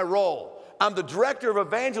it in my role? I'm the director of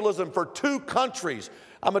evangelism for 2 countries.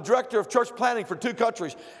 I'm a director of church planting for 2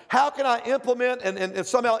 countries. How can I implement and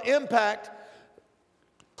somehow impact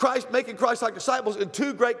Christ, making Christ-like disciples in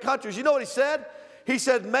 2 great countries? You know what he said? He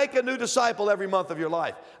said, make a new disciple every month of your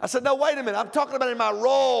life. I said, no, wait a minute. I'm talking about in my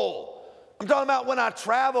role. I'm talking about when I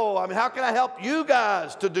travel. I mean, how can I help you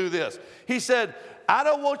guys to do this? He said, I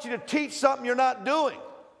don't want you to teach something you're not doing.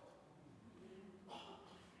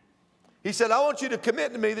 He said, I want you to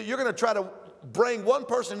commit to me that you're going to try to bring 1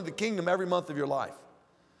 person into the kingdom every month of your life.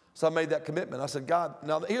 So I made that commitment. I said, God,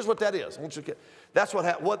 now here's what that is. I want you to, that's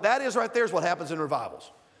what that is right there is what happens in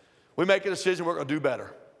revivals. We make a decision we're going to do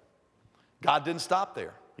better. God didn't stop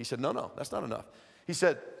there. He said, no, that's not enough. He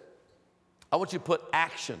said, I want you to put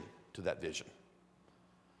action to that vision.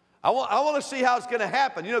 I want to see how it's going to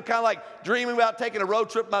happen. Kind of like dreaming about taking a road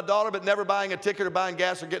trip with my daughter but never buying a ticket or buying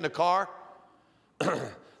gas or getting a car.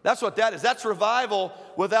 That's what that is. That's revival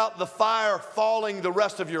without the fire falling the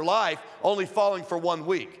rest of your life, only falling for 1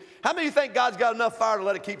 week. How many of you think God's got enough fire to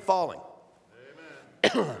let it keep falling?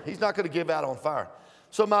 Amen. He's not going to give out on fire.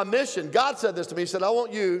 So my mission, God said this to me. He said, I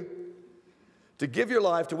want you to give your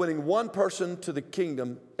life to winning 1 person to the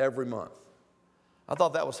kingdom every month. I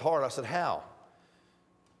thought that was hard. I said, how?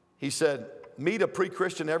 He said, meet a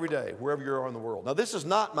pre-Christian every day, wherever you are in the world. Now, this is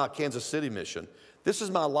not my Kansas City mission. This is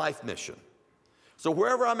my life mission. So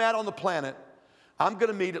wherever I'm at on the planet, I'm going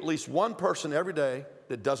to meet at least 1 person every day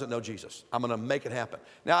that doesn't know Jesus. I'm going to make it happen.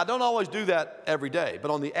 Now, I don't always do that every day,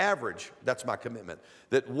 but on the average, that's my commitment.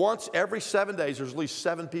 That once every 7 days, there's at least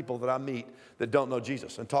 7 people that I meet that don't know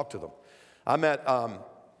Jesus and talk to them. I met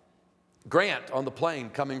Grant on the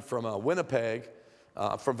plane coming from Winnipeg,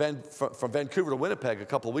 from Vancouver to Winnipeg a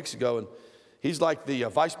couple of weeks ago, and He's like the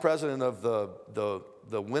vice president of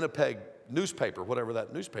the Winnipeg newspaper, whatever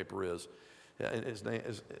that newspaper is. And his name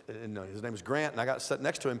is Grant, and I got sat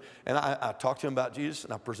next to him, and I talked to him about Jesus,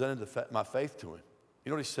 and I presented my faith to him.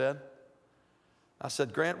 You know what he said? I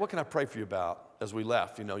said, Grant, what can I pray for you about? As we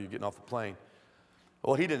left, you're getting off the plane.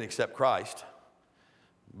 Well, he didn't accept Christ,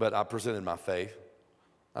 but I presented my faith.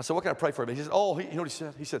 I said, what can I pray for him? He said, you know what he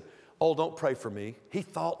said? He said, don't pray for me. He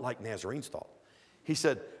thought like Nazarenes thought. He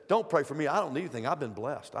said, don't pray for me. I don't need anything. I've been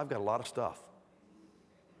blessed. I've got a lot of stuff.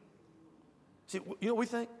 See, you know what we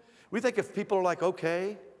think? We think if people are like,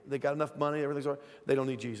 okay, they got enough money, everything's all right, they don't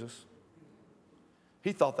need Jesus.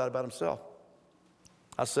 He thought that about himself.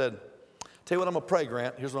 I said, tell you what I'm going to pray,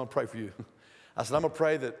 Grant. Here's what I'm going to pray for you. I said, I'm going to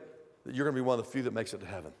pray that you're going to be one of the few that makes it to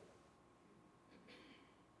heaven.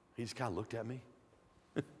 He just kind of looked at me.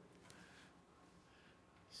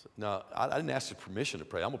 No, I didn't ask his permission to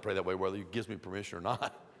pray. I'm going to pray that way whether he gives me permission or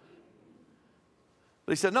not.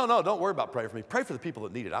 But he said, no, don't worry about praying for me. Pray for the people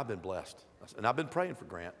that need it. I've been blessed. And I've been praying for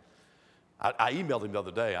Grant. I emailed him the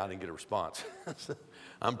other day. I didn't get a response. I said,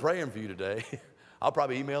 I'm praying for you today. I'll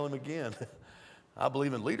probably email him again. I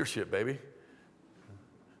believe in leadership, baby.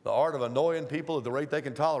 The art of annoying people at the rate they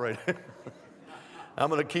can tolerate it. I'm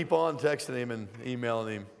going to keep on texting him and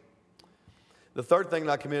emailing him. The third thing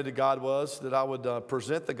that I committed to God was that I would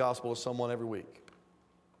present the gospel to someone every week.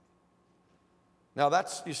 Now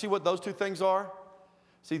you see what those two things are?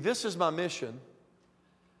 See, this is my mission,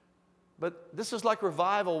 but this is like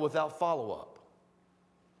revival without follow-up.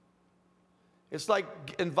 It's like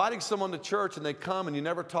inviting someone to church and they come and you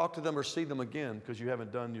never talk to them or see them again because you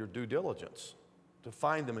haven't done your due diligence to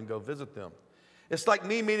find them and go visit them. It's like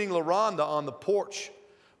me meeting LaRonda on the porch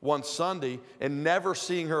one Sunday and never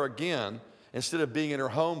seeing her again, instead of being in her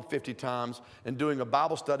home 50 times and doing a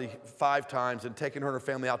Bible study 5 times and taking her and her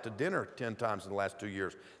family out to dinner 10 times in the last 2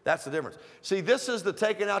 years. That's the difference. See, this is the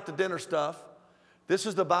taking out to dinner stuff. This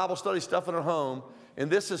is the Bible study stuff in her home.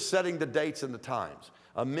 And this is setting the dates and the times.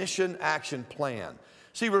 A mission action plan.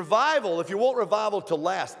 See, revival, if you want revival to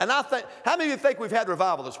last, and I think, how many of you think we've had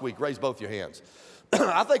revival this week? Raise both your hands.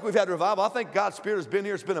 I think we've had revival. I think God's Spirit has been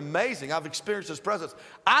here. It's been amazing. I've experienced His presence.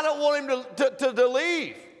 I don't want Him to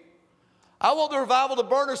leave. I want the revival to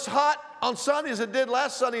burn us hot on Sunday as it did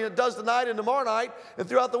last Sunday and it does tonight and tomorrow night and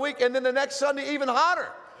throughout the week, and then the next Sunday even hotter.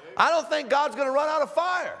 Amen. I don't think God's going to run out of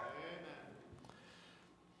fire. Amen.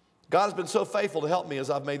 God has been so faithful to help me as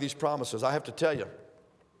I've made these promises. I have to tell you,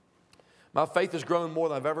 my faith has grown more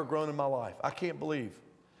than I've ever grown in my life. I can't believe.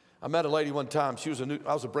 I met a lady one time.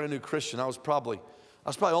 I was a brand new Christian. I was probably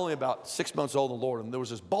only about 6 months old in the Lord, and there was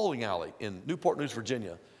this bowling alley in Newport News,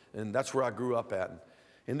 Virginia, and that's where I grew up at.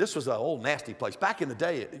 And this was an old nasty place. Back in the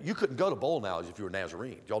day, you couldn't go to bowling alleys if you were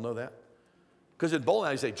Nazarene. Did y'all know that? Because in bowling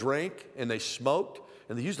alleys, they drank and they smoked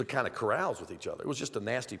and they used to kind of carouse with each other. It was just a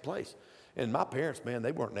nasty place. And my parents, man,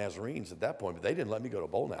 they weren't Nazarenes at that point, but they didn't let me go to a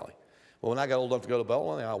bowling alley. Well, when I got old enough to go to a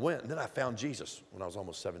bowling alley, I went. And then I found Jesus when I was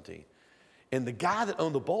almost 17. And the guy that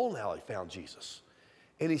owned the bowling alley found Jesus.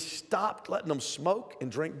 And he stopped letting them smoke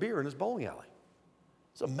and drink beer in his bowling alley.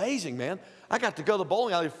 It's amazing, man. I got to go to the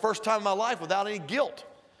bowling alley the first time in my life without any guilt.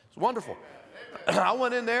 It's wonderful. I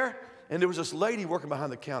went in there, and there was this lady working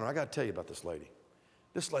behind the counter. I got to tell you about this lady.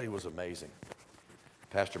 This lady was amazing.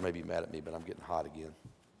 Pastor may be mad at me, but I'm getting hot again.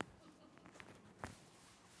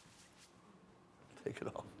 Take it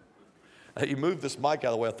off. Now, you moved this mic out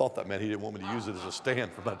of the way. I thought that meant he didn't want me to use it as a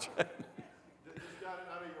stand for my chair.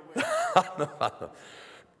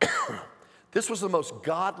 This was the most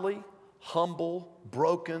godly, humble,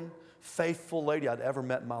 broken, faithful lady I'd ever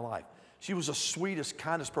met in my life. She was the sweetest,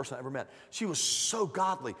 kindest person I ever met. She was so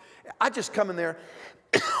godly. I just come in there.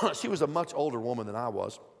 She was a much older woman than I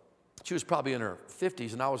was. She was probably in her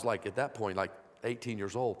 50s, and I was like, at that point, like 18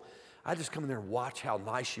 years old. I just come in there and watch how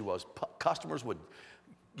nice she was. Customers would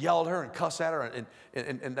yell at her and cuss at her,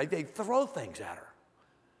 and they'd throw things at her.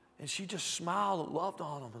 And she just smiled and loved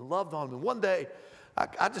on them and loved on them. And one day,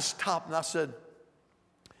 I just stopped and I said,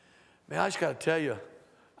 man, I just got to tell you,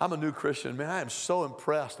 I'm a new Christian. Man, I am so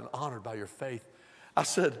impressed and honored by your faith. I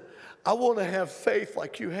said, I want to have faith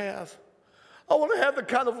like you have. I want to have the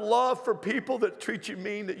kind of love for people that treat you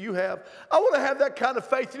mean that you have. I want to have that kind of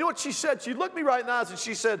faith. You know what she said? She looked me right in the eyes and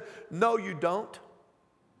she said, no, you don't.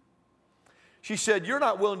 She said, you're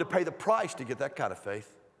not willing to pay the price to get that kind of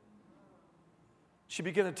faith. She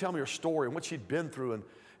began to tell me her story and what she'd been through and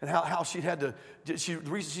how she had to, the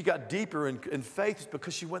reason she got deeper in faith is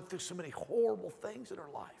because she went through so many horrible things in her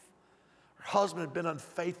life. Her husband had been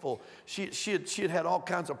unfaithful. She had all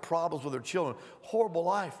kinds of problems with her children. Horrible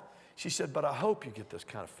life. She said, but I hope you get this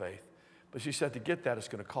kind of faith. But she said, to get that, it's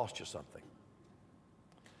going to cost you something.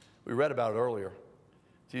 We read about it earlier.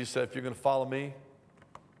 Jesus said, if you're going to follow me,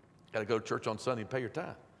 you got to go to church on Sunday and pay your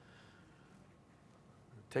tithe.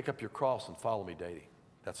 Take up your cross and follow me daily.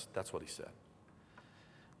 That's what he said.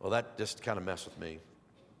 Well, that just kind of messed with me.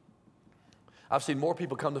 I've seen more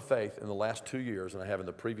people come to faith in the last 2 years than I have in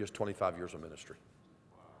the previous 25 years of ministry.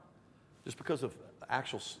 Just because of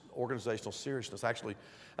actual organizational seriousness, actually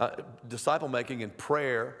disciple making and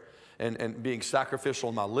prayer and being sacrificial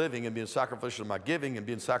in my living and being sacrificial in my giving and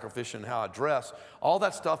being sacrificial in how I dress, all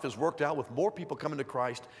that stuff has worked out with more people coming to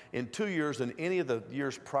Christ in 2 years than any of the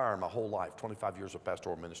years prior in my whole life, 25 years of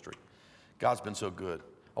pastoral ministry. God's been so good.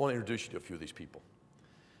 I want to introduce you to a few of these people.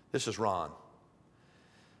 This is Ron.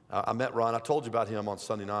 I met Ron. I told you about him on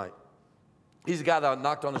Sunday night. He's the guy that I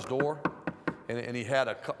knocked on his door, and he had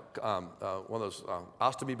one of those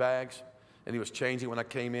ostomy bags, and he was changing when I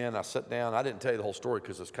came in. I sat down. I didn't tell you the whole story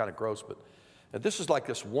because it's kind of gross, but this is like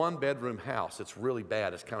this one-bedroom house. It's really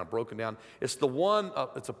bad. It's kind of broken down. It's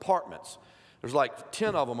it's apartments. There's like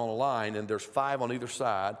 10 of them on a line, and there's 5 on either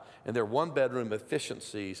side, and they're one-bedroom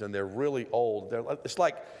efficiencies, and they're really old. It's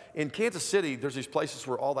like in Kansas City, there's these places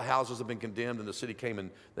where all the houses have been condemned, and the city came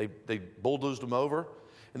and they bulldozed them over,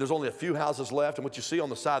 and there's only a few houses left, and what you see on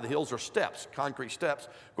the side of the hills are steps, concrete steps,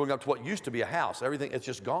 going up to what used to be a house. Everything, it's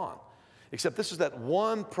just gone. Except this is that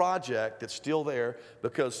one project that's still there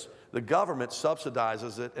because the government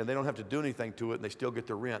subsidizes it and they don't have to do anything to it and they still get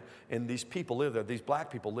their rent. And these people live there. These black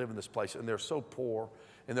people live in this place and they're so poor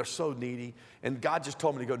and they're so needy. And God just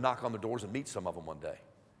told me to go knock on the doors and meet some of them one day.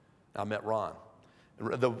 I met Ron.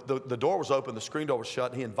 The door was open, the screen door was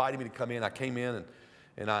shut, and he invited me to come in. I came in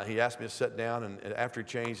and he asked me to sit down, and after he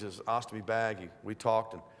changed his ostomy bag, we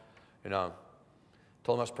talked and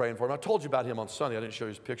told him I was praying for him. I told you about him on Sunday. I didn't show you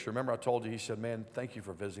his picture. Remember I told you, he said, man, thank you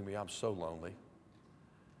for visiting me. I'm so lonely.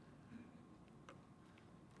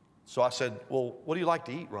 So I said, well, what do you like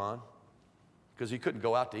to eat, Ron? Because he couldn't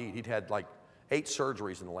go out to eat. He'd had like 8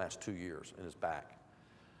 surgeries in the last 2 years in his back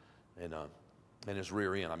and his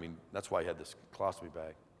rear end. I mean, that's why he had this colostomy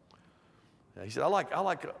bag. And he said, I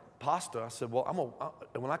like pasta. I said, well,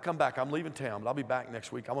 when I come back, I'm leaving town, but I'll be back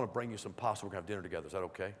next week. I want to bring you some pasta. We're going to have dinner together. Is that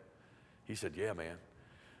okay? He said, yeah, man.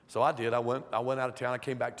 So I did. I went out of town. I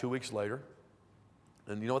came back 2 weeks later.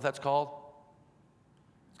 And you know what that's called?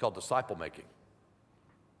 It's called disciple making.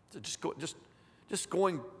 Just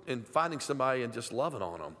going and finding somebody and just loving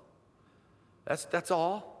on them. That's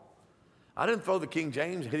all. I didn't throw the King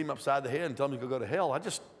James and hit him upside the head and tell him to go to hell. I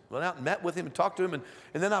just went out and met with him and talked to him, and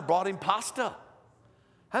then I brought him pasta.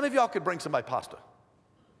 How many of y'all could bring somebody pasta?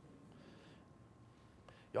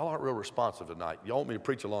 Y'all aren't real responsive tonight. Y'all want me to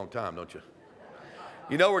preach a long time, don't you?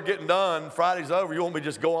 You know we're getting done. Friday's over. You want me to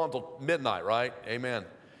just go on till midnight, right? Amen.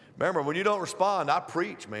 Remember, when you don't respond, I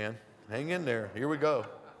preach, man. Hang in there. Here we go.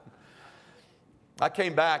 I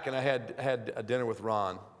came back and I had a dinner with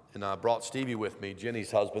Ron, and I brought Stevie with me,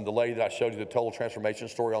 Jenny's husband, the lady that I showed you the total transformation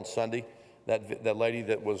story on Sunday, that lady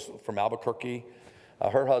that was from Albuquerque.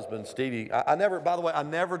 Her husband, Stevie, I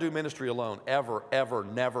never do ministry alone, ever,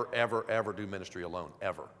 never do ministry alone,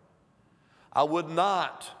 ever. I would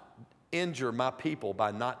not injure my people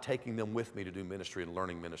by not taking them with me to do ministry and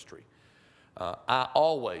learning ministry. I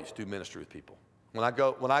always do ministry with people. When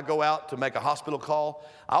I go out to make a hospital call,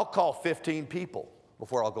 I'll call 15 people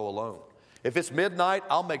before I'll go alone. If it's midnight,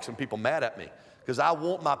 I'll make some people mad at me because I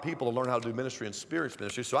want my people to learn how to do ministry and spirits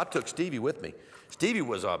ministry. So I took Stevie with me. Stevie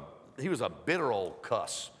was a bitter old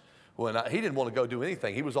cuss. He didn't want to go do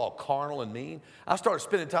anything. He was all carnal and mean. I started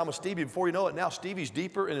spending time with Stevie. Before you know it, now Stevie's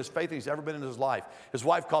deeper in his faith than he's ever been in his life. His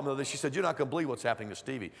wife called me the other day. She said, you're not going to believe what's happening to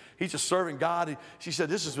Stevie. He's just serving God. She said,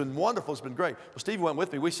 this has been wonderful. It's been great. Well, Stevie went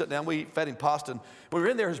with me. We sat down. We fed him pasta. And when we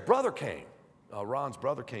were in there, his brother came. Ron's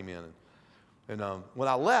brother came in. And when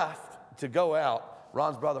I left to go out,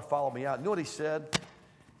 Ron's brother followed me out. You know what he said?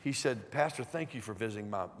 He said, Pastor, thank you for visiting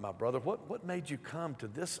my brother. What made you come to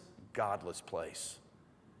this godless place?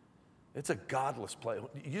 It's a godless place.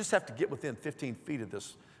 You just have to get within 15 feet of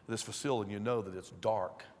this facility and you know that it's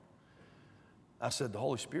dark. I said, the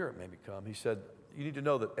Holy Spirit made me come. He said, you need to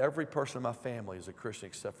know that every person in my family is a Christian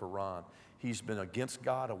except for Ron. He's been against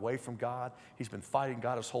God, away from God. He's been fighting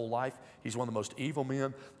God his whole life. He's one of the most evil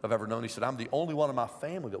men I've ever known. He said, I'm the only one in my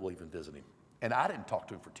family that will even visit him. And I didn't talk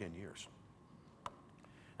to him for 10 years.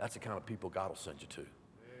 That's the kind of people God will send you to.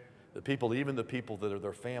 Even the people that are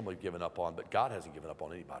their family given up on, but God hasn't given up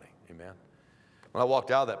on anybody. Amen. When I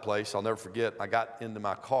walked out of that place, I'll never forget, I got into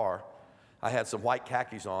my car. I had some white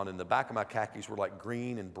khakis on, and the back of my khakis were like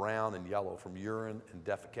green and brown and yellow from urine and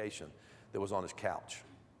defecation that was on his couch.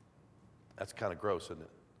 That's kind of gross, isn't it?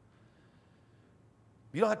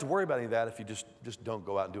 You don't have to worry about any of that if you just don't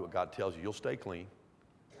go out and do what God tells you. You'll stay clean.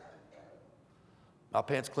 My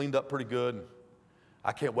pants cleaned up pretty good.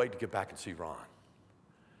 I can't wait to get back and see Ron.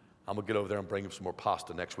 I'm going to get over there and bring him some more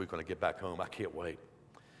pasta next week when I get back home. I can't wait.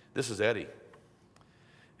 This is Eddie.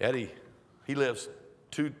 Eddie, he lives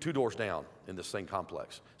two doors down in this same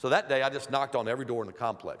complex. So that day, I just knocked on every door in the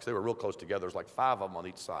complex. They were real close together. There's like 5 of them on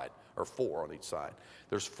each side, or 4 on each side.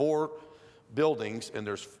 There's 4 buildings, and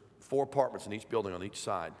there's 4 apartments in each building on each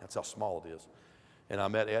side. That's how small it is. And I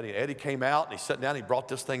met Eddie. Eddie came out, and he sat down. He brought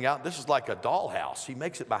this thing out. This is like a dollhouse. He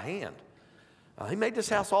makes it by hand. He made this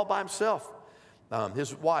house all by himself.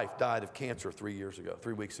 His wife died of cancer 3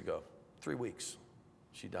 weeks ago. 3 weeks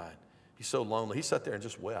she died. He's so lonely. He sat there and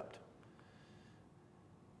just wept.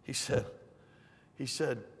 He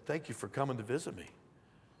said, thank you for coming to visit me.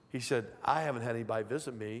 He said, I haven't had anybody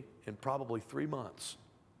visit me in probably 3 months.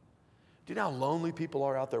 Do you know how lonely people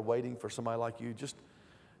are out there waiting for somebody like you just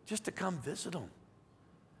to come visit them?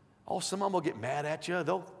 Oh, some of them will get mad at you.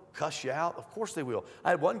 They'll cuss you out. Of course they will.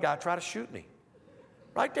 I had one guy try to shoot me.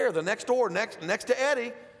 Right there, the next door, next to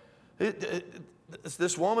Eddie.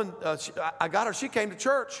 This woman, I got her, she came to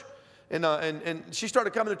church. And she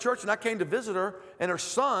started coming to church, and I came to visit her, and her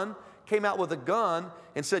son came out with a gun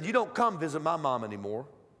and said, you don't come visit my mom anymore.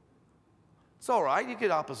 It's all right, you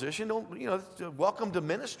get opposition. Welcome to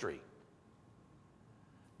ministry.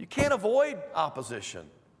 You can't avoid opposition.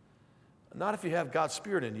 Not if you have God's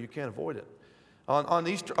Spirit in you, you can't avoid it.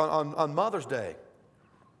 On Mother's Day,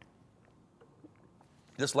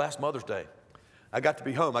 this last Mother's Day, I got to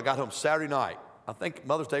be home. I got home Saturday night. I think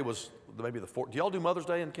Mother's Day was maybe the 4th. Do y'all do Mother's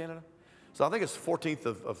Day in Canada? So I think it's the 14th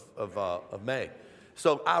of May.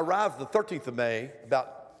 So I arrived the 13th of May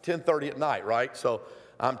about 10:30 at night, right? So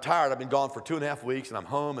I'm tired. I've been gone for 2.5 weeks, and I'm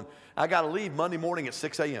home. And I got to leave Monday morning at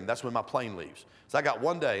 6 a.m. That's when my plane leaves. So I got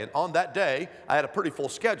one day. And on that day, I had a pretty full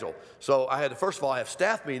schedule. So I had to, first of all, I have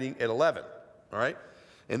staff meeting at 11, all right?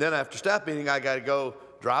 And then after staff meeting, I got to go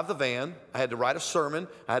drive the van. I had to write a sermon.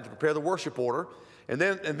 I had to prepare the worship order. And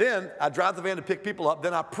then I drive the van to pick people up.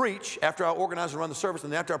 Then I preach after I organize and run the service.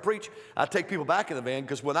 And then after I preach, I take people back in the van,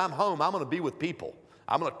 because when I'm home, I'm going to be with people.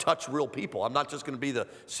 I'm going to touch real people. I'm not just going to be the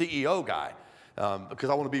CEO guy, because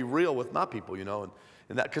I want to be real with my people,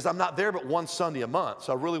 and that, because I'm not there but one Sunday a month.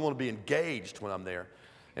 So I really want to be engaged when I'm there.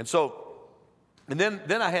 And so, and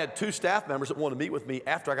then I had 2 staff members that wanted to meet with me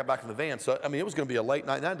after I got back in the van. So, I mean, it was going to be a late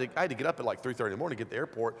night. And I had to get up at like 3:30 in the morning to get to the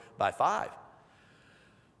airport by 5.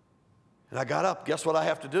 And I got up. Guess what I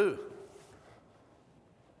have to do?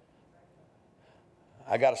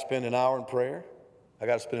 I got to spend an hour in prayer. I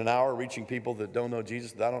got to spend an hour reaching people that don't know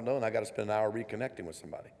Jesus that I don't know, and I got to spend an hour reconnecting with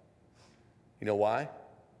somebody. You know why?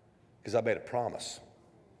 Because I made a promise.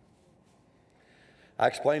 I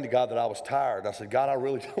explained to God that I was tired. I said, God, I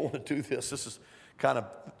really don't want to do this. This is kind of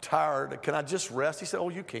tired. Can I just rest? He said, oh,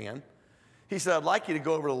 you can. He said, I'd like you to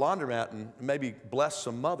go over to the laundromat and maybe bless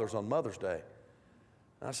some mothers on Mother's Day.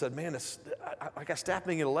 And I said, man, I got staff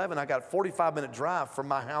meeting at 11. I got a 45-minute drive from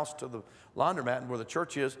my house to the laundromat and where the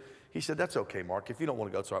church is. He said, that's okay, Mark. If you don't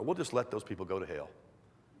want to go, it's all right. We'll just let those people go to hell.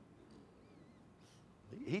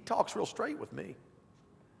 He talks real straight with me.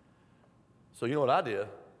 So you know what I did?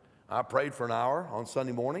 I prayed for an hour on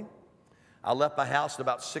Sunday morning. I left my house at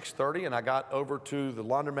about 6:30, and I got over to the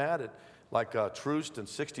laundromat at like Troost and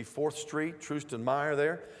 64th Street, Troost and Meyer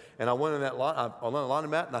there. And I went in that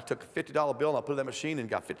laundromat, and I took a $50 bill, and I put it in that machine and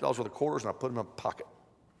got $50 worth of quarters, and I put them in my pocket.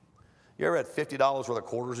 You ever had $50 worth of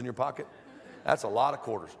quarters in your pocket? That's a lot of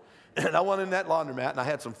quarters. And I went in that laundromat, and I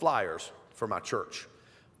had some flyers for my church.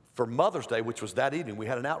 For Mother's Day, which was that evening, we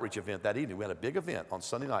had an outreach event that evening. We had a big event on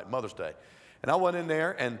Sunday night, Mother's Day. And I went in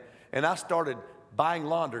there, and I started buying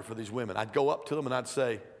laundry for these women. I'd go up to them, and I'd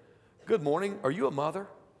say, good morning, are you a mother?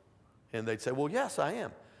 And they'd say, well, yes, I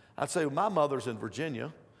am. I'd say, well, my mother's in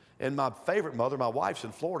Virginia, and my favorite mother, my wife's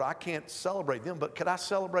in Florida. I can't celebrate them, but could I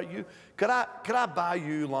celebrate you? Could I buy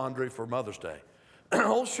you laundry for Mother's Day?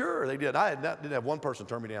 Oh, sure, they did. I didn't have one person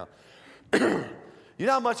turn me down. You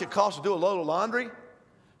know how much it costs to do a load of laundry?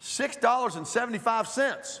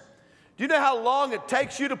 $6.75. Do you know how long it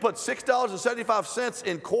takes you to put $6.75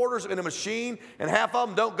 in quarters in a machine, and half of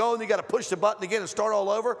them don't go, and you got to push the button again and start all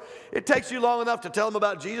over? It takes you long enough to tell them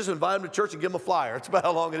about Jesus, invite them to church, and give them a flyer. That's about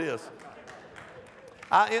how long it is.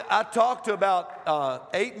 I talked to about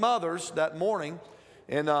 8 mothers that morning,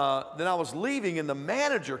 and then I was leaving, and the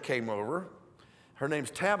manager came over. Her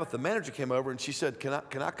name's Tabitha. The manager came over, and she said, can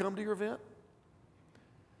I come to your event?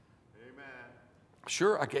 Amen.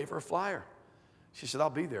 Sure, I gave her a flyer. She said,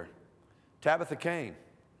 I'll be there. Tabitha came.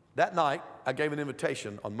 That night, I gave an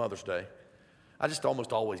invitation on Mother's Day. I just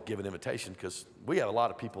almost always give an invitation because we have a lot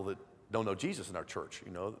of people that don't know Jesus in our church.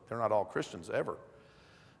 They're not all Christians ever.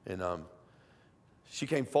 And she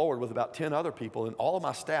came forward with about 10 other people, and all of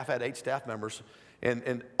my staff, I had 8 staff members,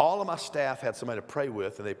 and all of my staff had somebody to pray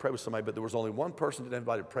with, and they prayed with somebody, but there was only one person that didn't have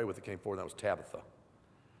anybody to pray with that came forward, and that was Tabitha.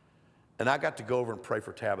 And I got to go over and pray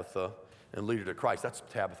for Tabitha and lead her to Christ. That's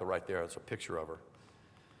Tabitha right there. That's a picture of her.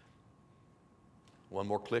 One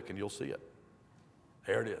more click and you'll see it.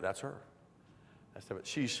 There it is. That's her. That's Tabitha.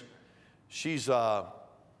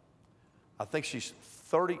 I think she's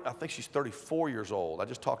 34 years old. I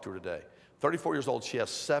just talked to her today. 34 years old. She has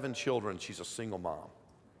 7 children. She's a single mom.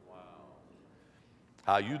 Wow.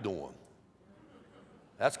 How you doing?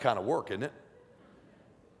 That's kind of work, isn't it?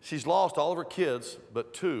 She's lost all of her kids,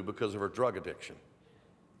 but 2 because of her drug addiction.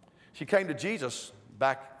 She came to Jesus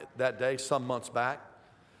back that day, some months back,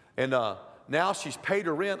 and now she's paid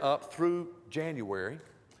her rent up through January.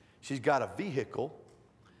 She's got a vehicle,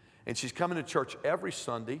 and she's coming to church every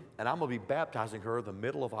Sunday, and I'm going to be baptizing her the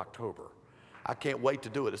middle of October. I can't wait to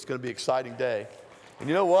do it. It's going to be an exciting day. And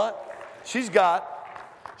you know what? She's got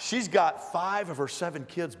 5 of her 7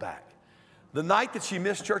 kids back. The night that she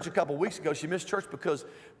missed church a couple weeks ago, she missed church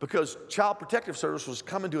because Child Protective Service was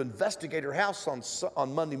coming to investigate her house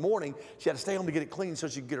on Monday morning. She had to stay home to get it clean so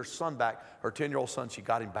she could get her son back, her 10-year-old son. She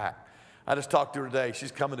got him back. I just talked to her today.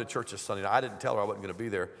 She's coming to church this Sunday. Now, I didn't tell her I wasn't going to be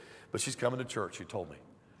there, but she's coming to church. She told me.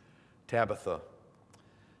 Tabitha.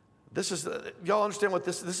 Y'all understand what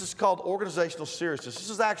this is called? Organizational seriousness. This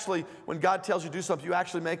is actually when God tells you to do something, you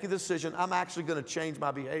actually make a decision. I'm actually going to change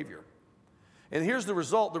my behavior. And here's the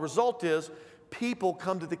result. The result is people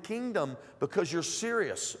come to the kingdom because you're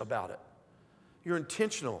serious about it. You're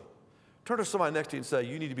intentional. Turn to somebody next to you and say,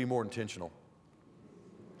 you need to be more intentional.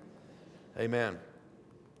 Amen.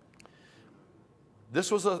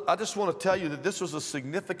 I just want to tell you that this was a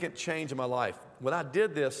significant change in my life. When I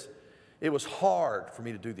did this, it was hard for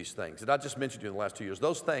me to do these things that I just mentioned to you in the last 2 years.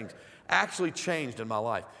 Those things actually changed in my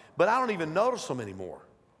life. But I don't even notice them anymore.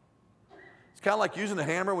 It's kind of like using a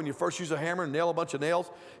hammer. When you first use a hammer and nail a bunch of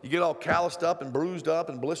nails, you get all calloused up and bruised up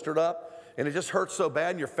and blistered up, and it just hurts so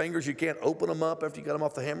bad in your fingers you can't open them up after you got them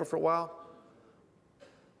off the hammer for a while.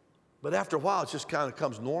 But after a while, it just kind of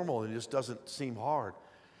becomes normal and it just doesn't seem hard.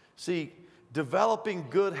 See, developing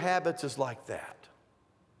good habits is like that.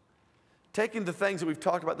 Taking the things that we've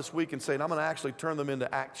talked about this week and saying, I'm going to actually turn them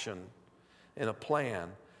into action and a plan.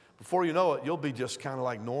 Before you know it, you'll be just kind of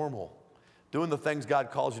like normal. Doing the things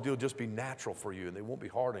God calls you to do will just be natural for you, and they won't be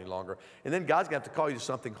hard any longer. And then God's going to have to call you to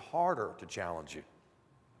something harder to challenge you,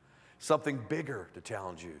 something bigger to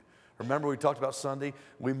challenge you. Remember we talked about Sunday?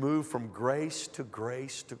 We move from grace to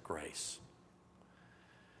grace to grace.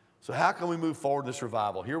 So how can we move forward in this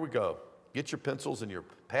revival? Here we go. Get your pencils and your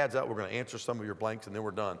pads out. We're going to answer some of your blanks, and then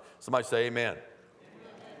we're done. Somebody say amen.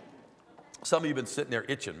 Some of you have been sitting there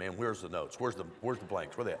itching, man. Where's the notes? Where's the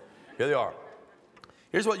blanks? Where are they at? Here they are.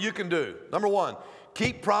 Here's what you can do. Number 1,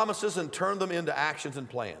 keep promises and turn them into actions and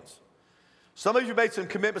plans. Some of you made some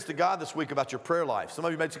commitments to God this week about your prayer life. Some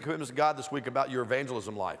of you made some commitments to God this week about your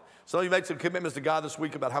evangelism life. Some of you made some commitments to God this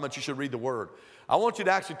week about how much you should read the Word. I want you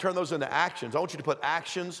to actually turn those into actions. I want you to put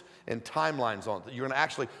actions and timelines on it. You're going to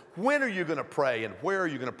actually, when are you going to pray and where are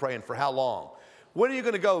you going to pray and for how long? When are you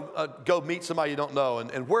going to go meet somebody you don't know,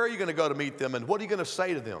 and where are you going to go to meet them, and what are you going to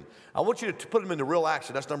say to them? I want you to put them into real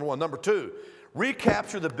action. That's number 1. Number 2,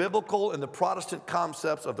 recapture the biblical and the Protestant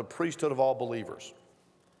concepts of the priesthood of all believers.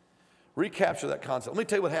 Recapture that concept. Let me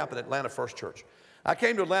tell you what happened at Atlanta First Church. I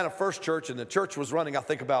came to Atlanta First Church, and the church was running, I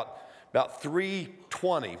think, about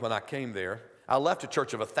 320 when I came there. I left a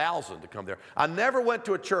church of 1,000 to come there. I never went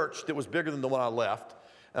to a church that was bigger than the one I left,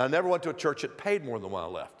 and I never went to a church that paid more than the one I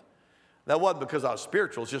left. That wasn't because I was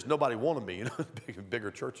spiritual. It's just nobody wanted me,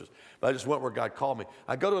 bigger churches. But I just went where God called me.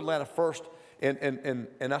 I go to Atlanta First, and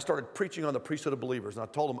I started preaching on the priesthood of believers. And I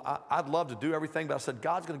told them I'd love to do everything, but I said,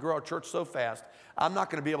 God's going to grow our church so fast, I'm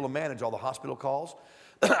not going to be able to manage all the hospital calls.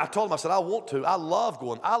 I told them, I said, I want to. I love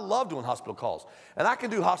doing hospital calls. And I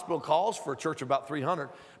can do hospital calls for a church of about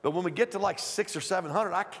 300, but when we get to like 600 or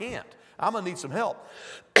 700, I can't. I'm going to need some help.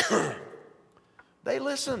 They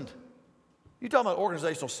listened. You talking about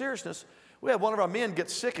organizational seriousness. We had one of our men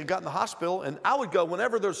get sick and got in the hospital, and I would go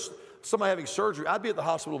whenever there's somebody having surgery. I'd be at the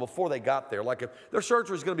hospital before they got there. Like if their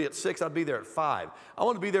surgery is going to be at 6, I'd be there at 5. I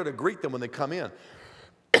want to be there to greet them when they come in.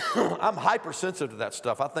 I'm hypersensitive to that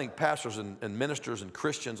stuff. I think pastors and ministers and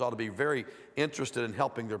Christians ought to be very interested in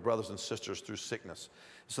helping their brothers and sisters through sickness.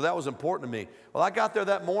 So that was important to me. Well, I got there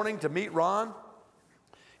that morning to meet Ron,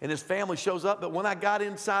 and his family shows up. But when I got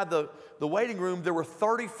inside the waiting room, there were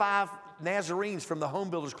 35 Nazarenes from the home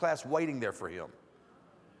builders class waiting there for him.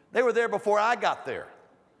 They were there before I got there.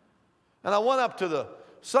 And I went up to the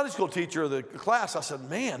Sunday school teacher of the class. I said,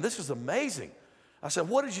 man, this is amazing. I said,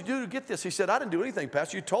 what did you do to get this? He said, I didn't do anything,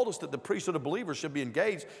 Pastor. You told us that the priesthood of believers should be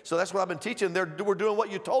engaged, so that's what I've been teaching. We're doing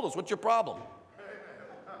what you told us. What's your problem?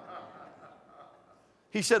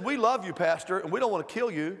 He said, we love you, Pastor, and we don't want to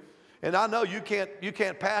kill you. And I know you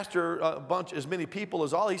can't pastor as many people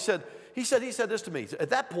as all. He said this to me.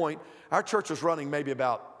 At that point, our church was running maybe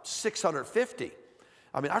about 650.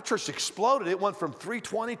 I mean, our church exploded. It went from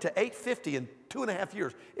 320 to 850 in 2.5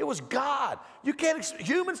 years. It was God.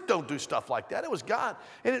 Humans don't do stuff like that. It was God.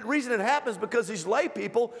 And the reason it happens is because these lay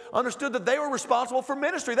people understood that they were responsible for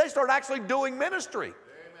ministry. They started actually doing ministry. Amen.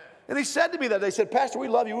 And he said to me that day, he said, Pastor, we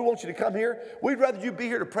love you. We want you to come here. We'd rather you be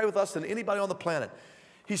here to pray with us than anybody on the planet.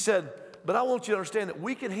 He said, but I want you to understand that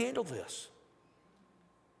we can handle this.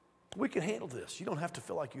 We can handle this. You don't have to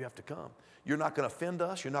feel like you have to come. You're not going to offend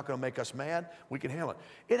us. You're not going to make us mad. We can handle it.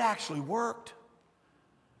 It actually worked.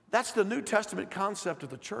 That's the New Testament concept of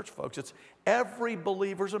the church, folks. It's every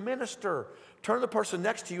believer's a minister. Turn to the person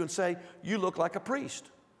next to you and say, you look like a priest.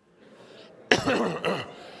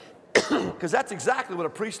 Because that's exactly what a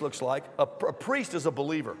priest looks like. A priest is a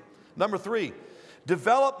believer. Number 3,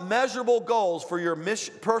 develop measurable goals for your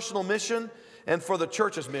personal mission and for the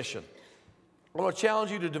church's mission. I want to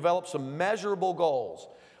challenge you to develop some measurable goals.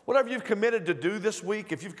 Whatever you've committed to do this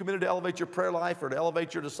week, if you've committed to elevate your prayer life or to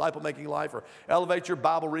elevate your disciple-making life or elevate your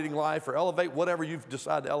Bible-reading life or elevate whatever you've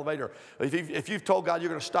decided to elevate, or if you've told God you're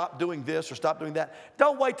going to stop doing this or stop doing that,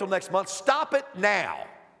 don't wait till next month. Stop it now.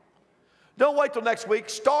 Don't wait till next week.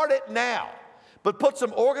 Start it now. But put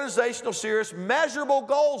some organizational, serious, measurable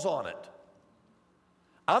goals on it.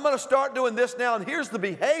 I'm going to start doing this now, and here's the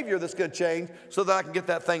behavior that's going to change so that I can get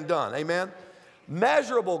that thing done. Amen?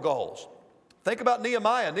 Measurable goals. Think about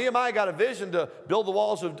Nehemiah. Nehemiah got a vision to build the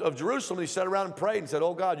walls of Jerusalem. He sat around and prayed and said,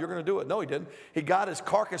 oh, God, you're going to do it. No, he didn't. He got his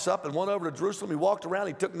carcass up and went over to Jerusalem. He walked around.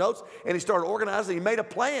 He took notes, and he started organizing. He made a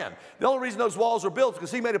plan. The only reason those walls were built is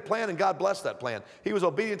because he made a plan, and God blessed that plan. He was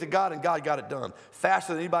obedient to God, and God got it done.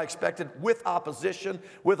 Faster than anybody expected, with opposition,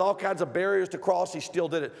 with all kinds of barriers to cross. He still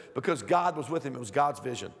did it because God was with him. It was God's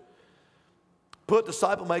vision. Put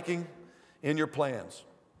disciple-making in your plans.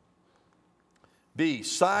 B,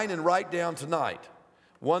 sign and write down tonight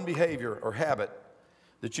one behavior or habit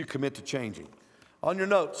that you commit to changing. On your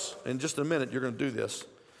notes, in just a minute, you're going to do this.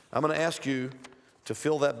 I'm going to ask you to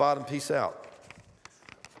fill that bottom piece out.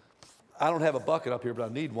 I don't have a bucket up here,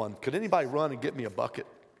 but I need one. Could anybody run and get me a bucket?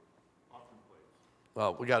 Offering plates.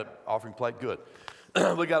 Oh, we got an offering plate? Good.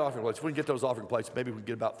 We got offering plates. If we can get those offering plates, maybe we can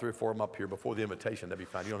get about 3 or 4 of them up here before the invitation. That'd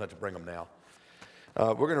be fine. You don't have to bring them now.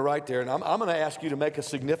 We're going to write there, and I'm going to ask you to make a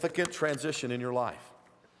significant transition in your life.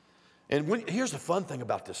 And here's the fun thing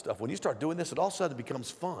about this stuff. When you start doing this, it all of a sudden becomes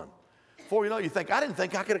fun. Before you know it, you think, I didn't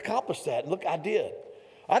think I could accomplish that. And look, I did.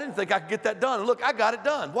 I didn't think I could get that done. And look, I got it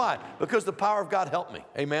done. Why? Because the power of God helped me.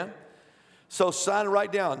 Amen? So sign and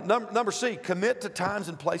write down. Number C, commit to times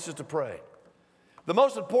and places to pray. The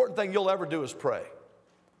most important thing you'll ever do is pray.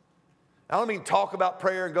 I don't mean talk about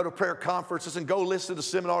prayer and go to prayer conferences and go listen to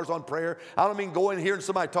seminars on prayer. I don't mean go in here and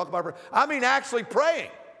somebody talk about prayer. I mean actually praying.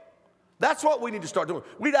 That's what we need to start doing.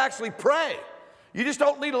 We'd actually pray. You just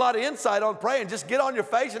don't need a lot of insight on praying. Just get on your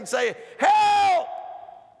face and say, help!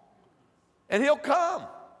 And he'll come.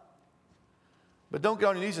 But don't get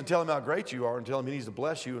on your knees and tell him how great you are and tell him he needs to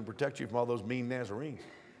bless you and protect you from all those mean Nazarenes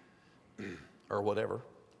or whatever.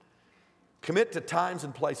 Commit to times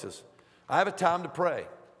and places. I have a time to pray.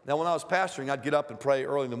 Now, when I was pastoring, I'd get up and pray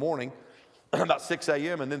early in the morning, about 6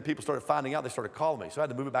 a.m., and then people started finding out. They started calling me, so I had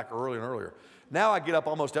to move it back earlier and earlier. Now I get up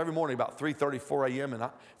almost every morning about 3:30, 4 a.m., and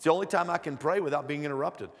it's the only time I can pray without being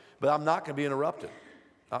interrupted. But I'm not going to be interrupted.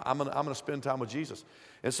 I'm going to spend time with Jesus.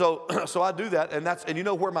 And so I do that, and you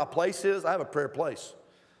know where my place is? I have a prayer place.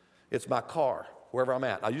 It's my car, wherever I'm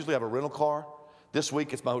at. I usually have a rental car. This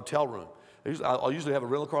week, it's my hotel room. I'll usually have a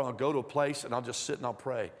rental car, and I'll go to a place, and I'll just sit and I'll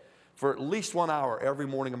pray for at least 1 hour every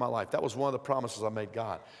morning of my life. That was one of the promises I made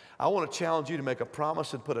God. I want to challenge you to make a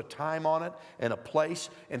promise and put a time on it and a place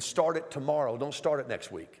and start it tomorrow. Don't start it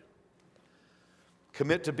next week.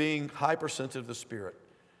 Commit to being hypersensitive to the Spirit.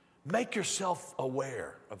 Make yourself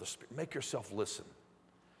aware of the Spirit. Make yourself listen.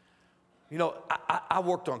 You know, I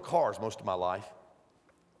worked on cars most of my life.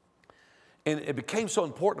 And it became so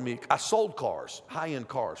important to me. I sold cars, high-end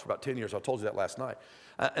cars, for about 10 years. I told you that last night.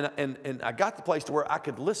 And I got the place to where I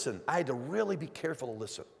could listen. I had to really be careful to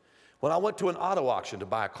listen. When I went to an auto auction to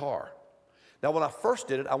buy a car. Now, when I first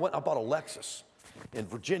did it, I bought a Lexus in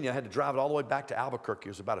Virginia. I had to drive it all the way back to Albuquerque. It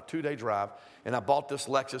was about a 2-day drive. And I bought this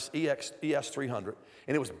Lexus ES 300.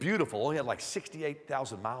 And it was beautiful. It only had like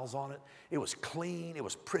 68,000 miles on it. It was clean. It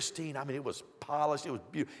was pristine. I mean, it was polished. It was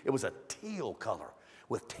beautiful. It was a teal color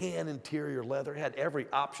with tan interior leather. It had every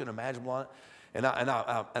option imaginable on it. And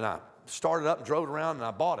I started up and drove it around, and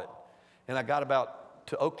I bought it. And I got about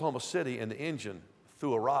to Oklahoma City, and the engine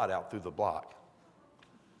threw a rod out through the block.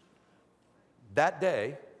 That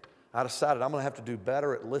day, I decided I'm going to have to do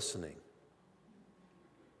better at listening.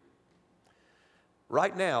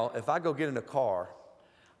 Right now, if I go get in a car,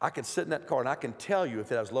 I can sit in that car and I can tell you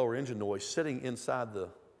if it has lower engine noise sitting inside the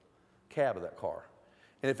cab of that car.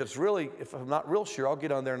 And if I'm not real sure, I'll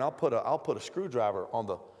get on there and I'll put a screwdriver on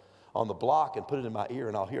the block and put it in my ear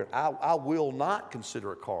and I'll hear it. I will not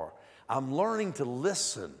consider a car. I'm learning to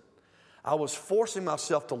listen. I was forcing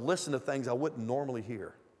myself to listen to things I wouldn't normally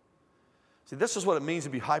hear. See, this is what it means to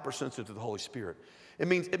be hypersensitive to the Holy Spirit. It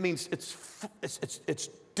means it's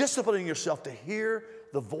disciplining yourself to hear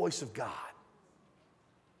the voice of God.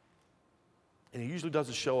 And it usually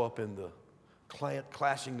doesn't show up in the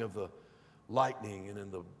clashing of the lightning and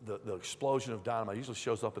in the explosion of dynamite. It usually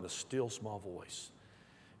shows up in a still, small voice.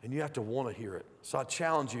 And you have to want to hear it. So I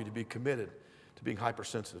challenge you to be committed to being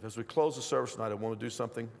hypersensitive. As we close the service tonight, I want to do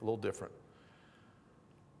something a little different.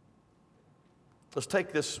 Let's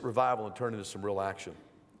take this revival and turn it into some real action.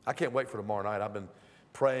 I can't wait for tomorrow night. I've been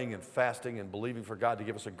praying and fasting and believing for God to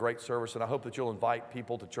give us a great service, and I hope that you'll invite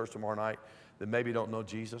people to church tomorrow night that maybe don't know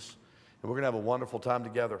Jesus, and we're going to have a wonderful time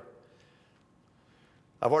together.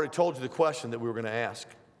 I've already told you the question that we were going to ask.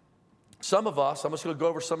 Some of us, I'm just going to go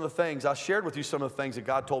over some of the things. I shared with you some of the things that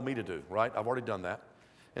God told me to do, right? I've already done that.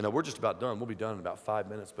 And we're just about done. We'll be done in about 5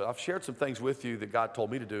 minutes. But I've shared some things with you that God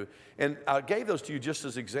told me to do. And I gave those to you just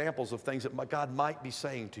as examples of things that God might be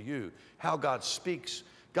saying to you, how God speaks.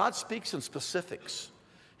 God speaks in specifics.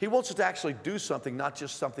 He wants us to actually do something, not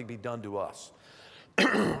just something be done to us.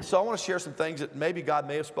 So I want to share some things that maybe God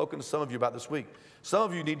may have spoken to some of you about this week. Some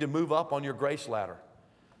of you need to move up on your grace ladder.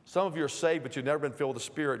 Some of you are saved, but you've never been filled with the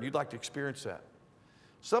Spirit, and you'd like to experience that.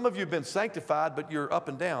 Some of you have been sanctified, but you're up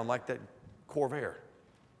and down like that Corvair.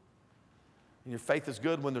 And your faith is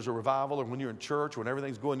good when there's a revival or when you're in church, when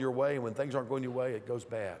everything's going your way, and when things aren't going your way, it goes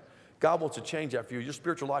bad. God wants to change that for you. Your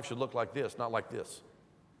spiritual life should look like this, not like this.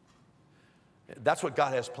 That's what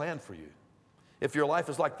God has planned for you. If your life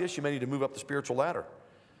is like this, you may need to move up the spiritual ladder.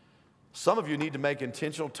 Some of you need to make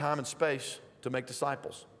intentional time and space to make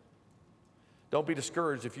disciples. Don't be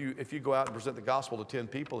discouraged if you go out and present the gospel to 10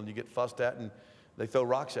 people and you get fussed at and they throw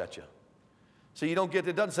rocks at you. So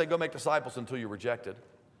it doesn't say go make disciples until you're rejected.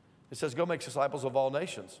 It says go make disciples of all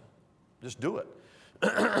nations. Just do it.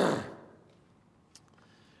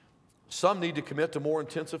 Some need to commit to more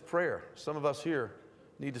intensive prayer. Some of us here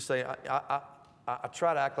need to say, I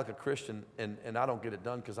try to act like a Christian and I don't get it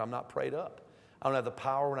done because I'm not prayed up. I don't have the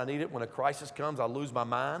power when I need it. When a crisis comes, I lose my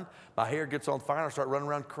mind. My hair gets on fire and I start running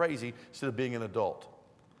around crazy instead of being an adult.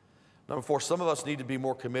 Number 4, some of us need to be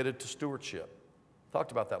more committed to stewardship.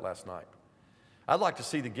 Talked about that last night. I'd like to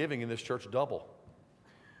see the giving in this church double.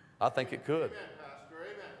 I think it could. Amen, Pastor,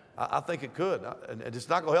 amen. I think it could. And it's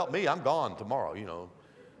not going to help me. I'm gone tomorrow,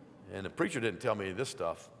 And the preacher didn't tell me this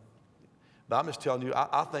stuff. But I'm just telling you,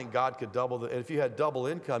 I think God could double and if you had double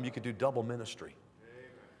income, you could do double ministry. Amen.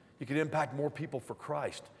 You could impact more people for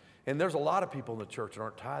Christ. And there's a lot of people in the church that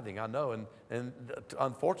aren't tithing, I know. And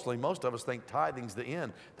unfortunately, most of us think tithing's the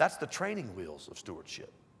end. That's the training wheels of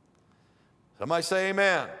stewardship. Somebody say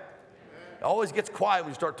amen. Amen. It always gets quiet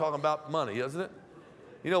when you start talking about money, doesn't it?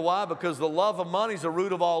 You know why? Because the love of money is the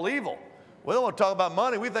root of all evil. We don't want to talk about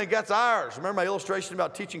money. We think that's ours. Remember my illustration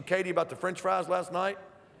about teaching Katie about the French fries last night?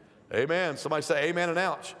 Amen. Somebody say amen and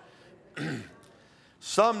ouch.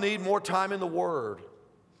 Some need more time in the Word.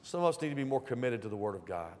 Some of us need to be more committed to the Word of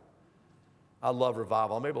God. I love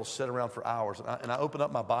revival. I'm able to sit around for hours, and I open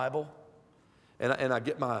up my Bible, and I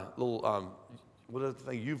get my little, what is the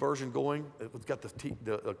thing, YouVersion going. It's got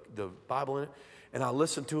the Bible in it, and I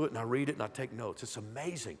listen to it, and I read it, and I take notes. It's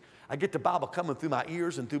amazing. I get the Bible coming through my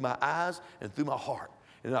ears and through my eyes and through my heart.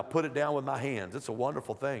 And then I put it down with my hands. It's a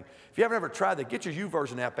wonderful thing. If you haven't ever tried that, get your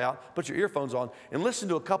YouVersion app out, put your earphones on, and listen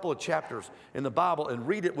to a couple of chapters in the Bible and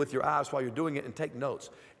read it with your eyes while you're doing it and take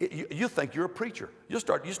notes. You think you're a preacher. You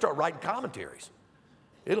start writing commentaries.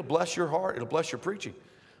 It'll bless your heart. It'll bless your preaching.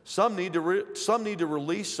 Some need to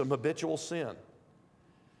release some habitual sin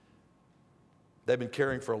they've been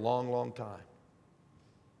carrying for a long, long time.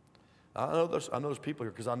 I know there's people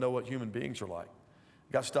here because I know what human beings are like.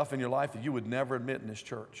 You got stuff in your life that you would never admit in this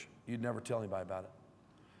church. You'd never tell anybody about it.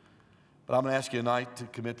 But I'm going to ask you tonight to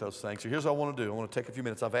commit those things. So here's what I want to do. I want to take a few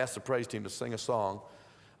minutes. I've asked the praise team to sing a song.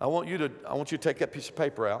 I want you to take that piece of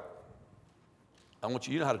paper out.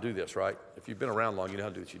 You know how to do this, right? If you've been around long, you know how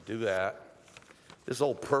to do this. You do that. This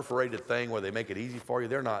old perforated thing where they make it easy for you,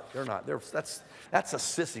 that's a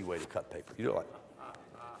sissy way to cut paper. You do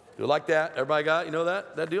it like that. Everybody got it? You know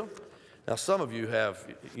that deal? Now, some of you have,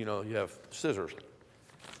 you have scissors.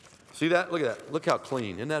 See that? Look at that. Look how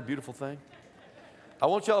clean. Isn't that a beautiful thing? I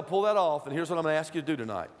want y'all to pull that off, and here's what I'm going to ask you to do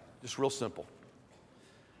tonight. Just real simple.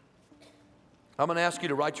 I'm going to ask you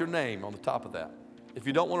to write your name on the top of that. If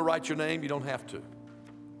you don't want to write your name, you don't have to.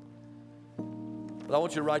 But I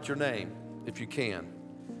want you to write your name if you can.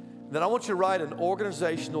 And then I want you to write an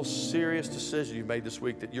organizational, serious decision you made this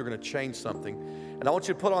week that you're going to change something. And I want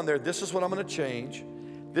you to put on there, this is what I'm going to change.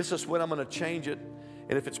 This is when I'm going to change it.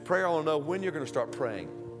 And if it's prayer, I want to know when you're going to start praying.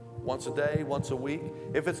 Once a day, once a week.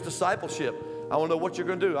 If it's discipleship, I want to know what you're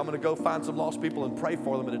going to do. I'm going to go find some lost people and pray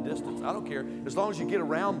for them at a distance. I don't care, as long as you get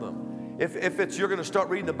around them. If it's you're going to start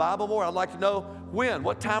reading the Bible more, I'd like to know when.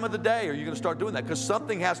 What time of the day are you going to start doing that? Because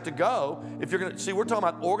something has to go. If you're going to, see, we're talking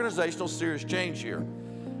about organizational, serious change here.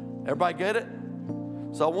 Everybody get it?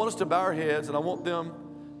 So I want us to bow our heads, and I want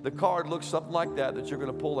the card looks something like that you're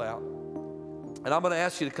going to pull out. And I'm going to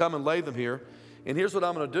ask you to come and lay them here. And here's what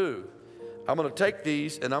I'm going to do. I'm going to take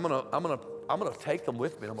these, and I'm going to take them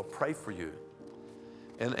with me. And I'm going to pray for you.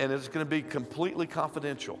 And it's going to be completely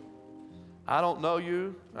confidential. I don't know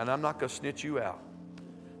you, and I'm not going to snitch you out.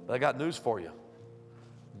 But I got news for you.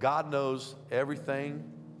 God knows everything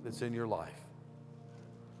that's in your life.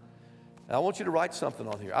 And I want you to write something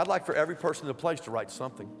on here. I'd like for every person in the place to write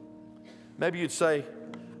something. Maybe you'd say,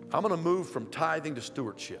 I'm going to move from tithing to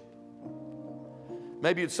stewardship.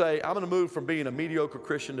 Maybe you'd say, I'm going to move from being a mediocre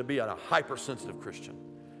Christian to being a hypersensitive Christian.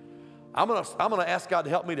 I'm going to ask God to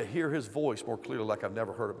help me to hear His voice more clearly like I've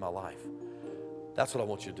never heard it in my life. That's what I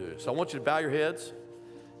want you to do. So I want you to bow your heads,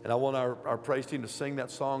 and I want our praise team to sing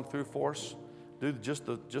that song through for us. Do just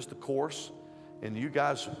the chorus, and you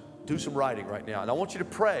guys do some writing right now. And I want you to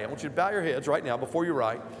pray. I want you to bow your heads right now before you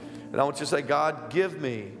write, and I want you to say, God, give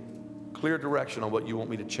me clear direction on what you want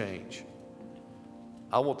me to change.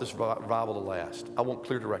 I want this revival to last. I want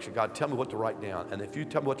clear direction. God, tell me what to write down. And if you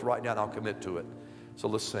tell me what to write down, I'll commit to it. So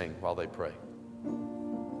let's sing while they pray.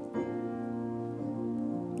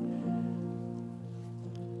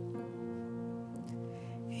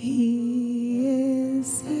 He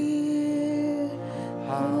is here.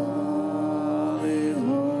 Holy,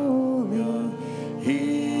 holy.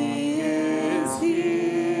 He is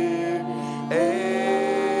here. Amen.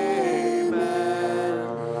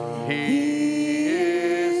 He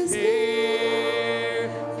is here.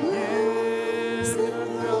 Listen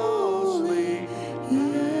closely.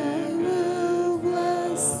 I will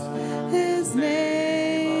bless His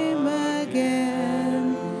name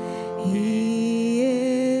again. He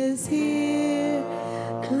is here.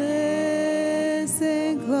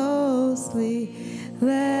 Listen closely.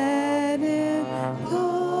 Let Him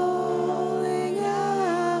calling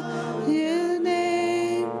out your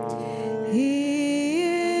name. He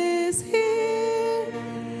is here.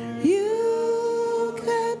 You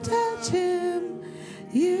can touch Him.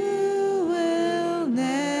 You will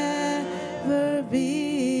never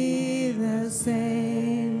be the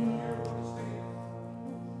same.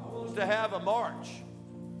 To have a march.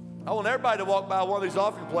 I want everybody to walk by one of these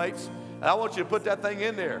offering plates, and I want you to put that thing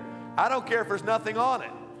in there. I don't care if there's nothing on it.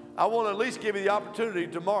 I want to at least give you the opportunity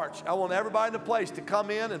to march. I want everybody in the place to come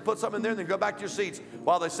in and put something in there and then go back to your seats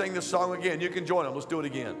while they sing this song again. You can join them. Let's do it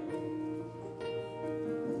again.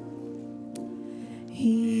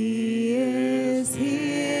 He is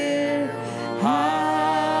here. Hallelujah.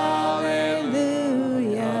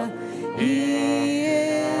 He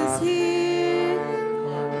is here.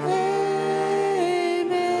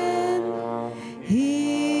 Amen.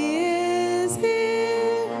 He is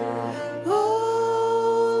here.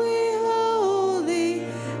 Holy, holy.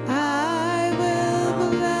 I will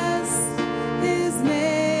bless His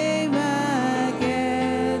name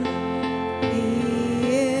again.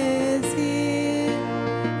 He is here.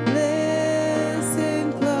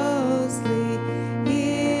 Listen closely.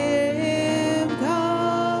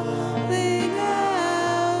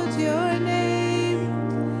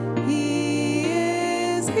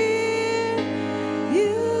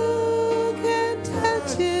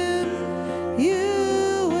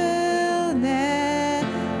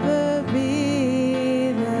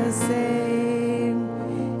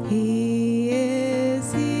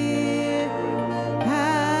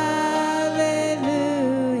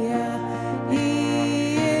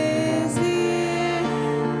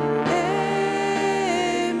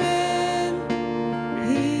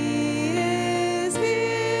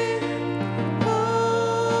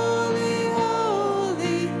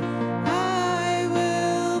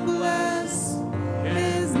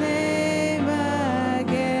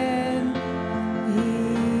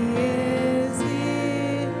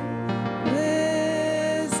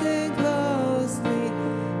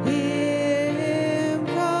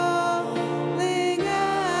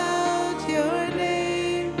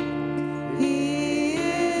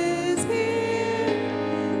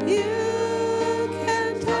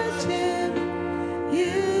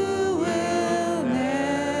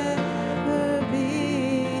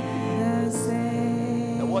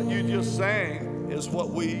 same is what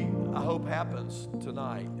I hope happens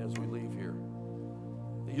tonight as we leave here.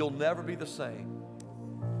 You'll never be the same.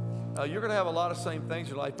 You're going to have a lot of same things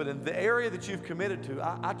in your life, but in the area that you've committed to,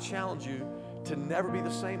 I challenge you to never be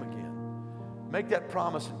the same again. Make that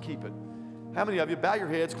promise and keep it. How many of you, bow your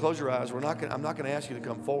heads, close your eyes. I'm not going to ask you to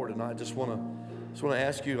come forward tonight. I just want to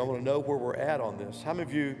ask you, I want to know where we're at on this. How many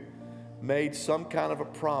of you made some kind of a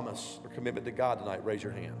promise or commitment to God tonight? Raise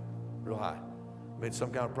your hand real high. Made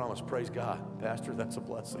some kind of promise. Praise God. Pastor, that's a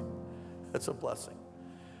blessing. That's a blessing.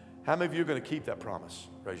 How many of you are going to keep that promise?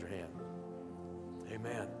 Raise your hand.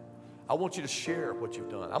 Amen. I want you to share what you've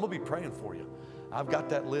done. I'm going to be praying for you. I've got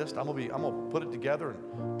that list. I'm going to put it together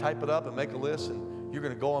and type it up and make a list, and you're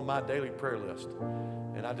going to go on my daily prayer list.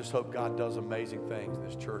 And I just hope God does amazing things in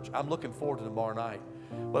this church. I'm looking forward to tomorrow night.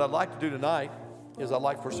 What I'd like to do tonight is I'd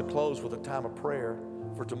like for us to close with a time of prayer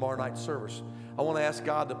for tomorrow night's service. I want to ask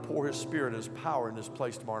God to pour His Spirit and His power in this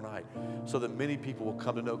place tomorrow night so that many people will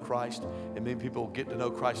come to know Christ and many people will get to know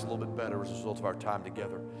Christ a little bit better as a result of our time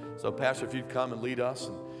together. So, Pastor, if you'd come and lead us,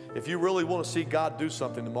 and if you really want to see God do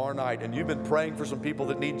something tomorrow night and you've been praying for some people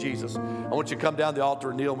that need Jesus, I want you to come down the altar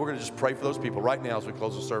and kneel, and we're going to just pray for those people right now as we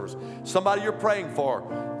close the service. Somebody you're praying for,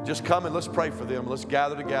 just come and let's pray for them. Let's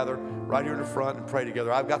gather together right here in the front and pray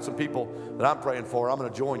together. I've got some people that I'm praying for. I'm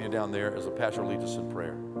going to join you down there as the pastor leads us in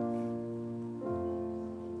prayer.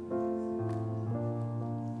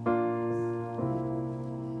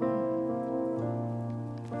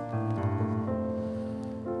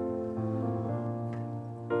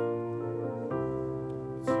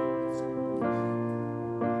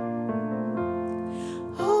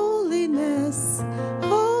 Holiness,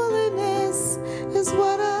 holiness is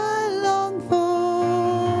what I long for.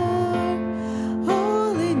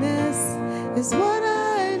 Holiness is what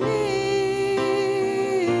I need.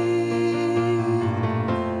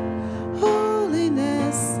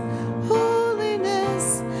 Holiness,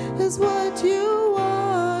 holiness is what you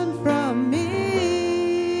want from me.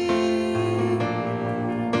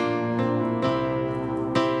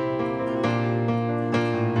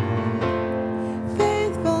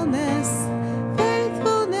 Faithfulness,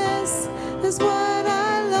 faithfulness is what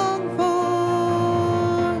I long for.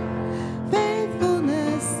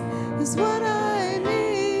 Faithfulness is what I need.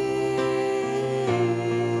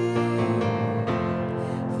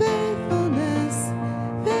 Faithfulness,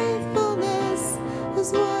 faithfulness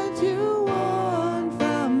is what you want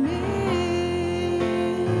from me.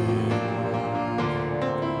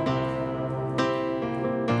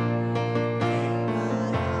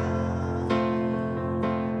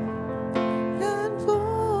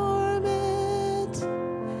 Conform it,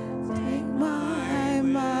 take my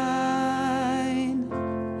mind,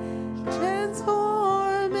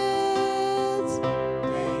 transform it,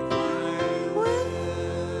 take my will,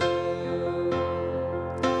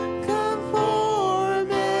 conform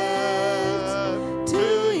it to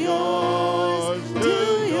yours,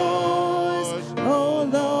 oh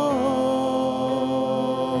Lord.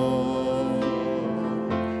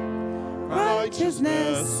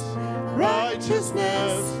 Righteousness,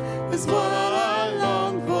 righteousness is what I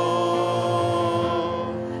long for.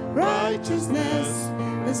 Righteousness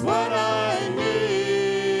is what I need.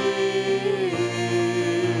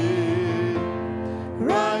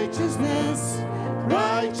 Righteousness,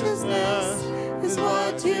 righteousness is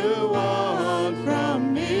what you want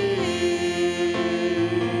from me.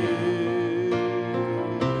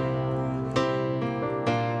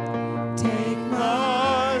 Take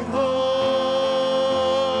my heart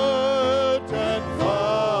and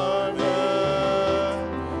form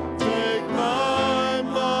it. Take my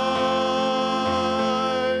mind,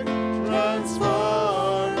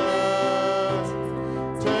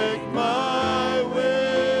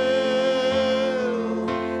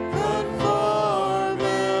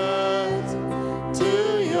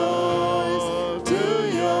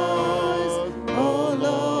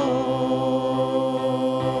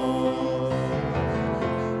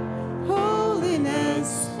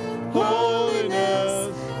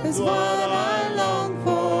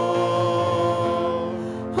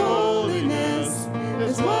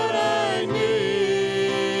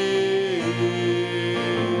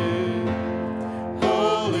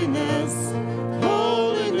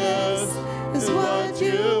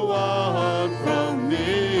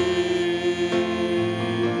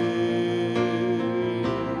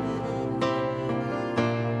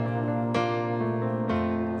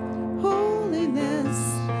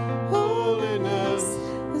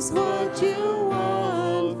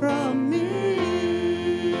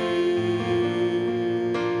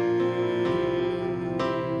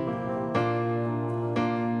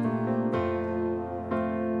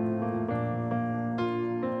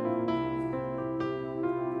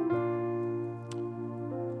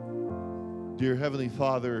 Dear Heavenly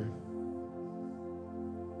Father,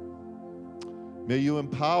 may you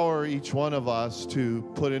empower each one of us to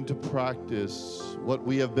put into practice what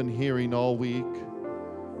we have been hearing all week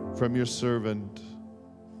from your servant.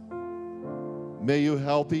 May you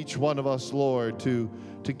help each one of us, Lord, to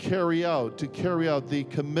carry out the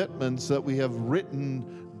commitments that we have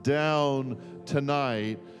written down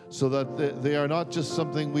tonight, so that they are not just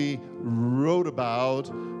something we wrote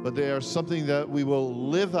about, but they are something that we will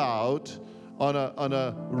live out on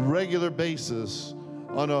a regular basis,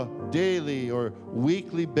 on a daily or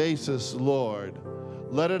weekly basis, Lord.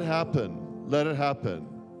 Let it happen. Let it happen.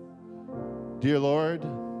 Dear Lord,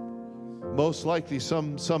 most likely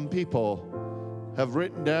some people have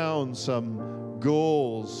written down some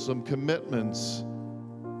goals, some commitments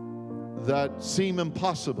that seem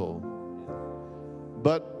impossible.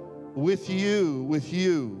 But with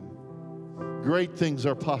you, great things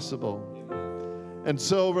are possible. And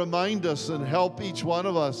so remind us and help each one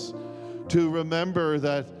of us to remember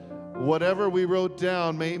that whatever we wrote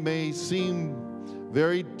down may seem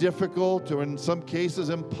very difficult or in some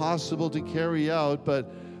cases impossible to carry out,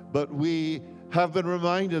 but we have been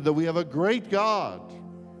reminded that we have a great God.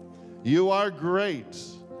 You are great,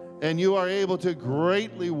 and you are able to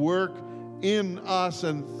greatly work in us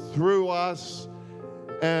and through us.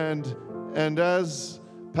 And as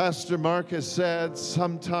Pastor Mark has said,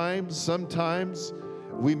 sometimes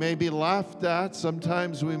we may be laughed at,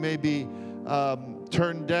 sometimes we may be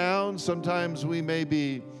turned down, sometimes we may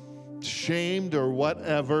be shamed or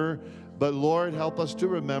whatever, but Lord, help us to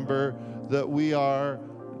remember that we are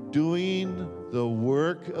doing the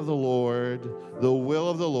work of the Lord, the will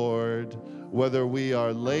of the Lord, whether we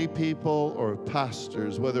are lay people or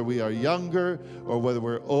pastors, whether we are younger or whether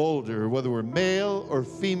we're older, whether we're male or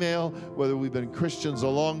female, whether we've been Christians a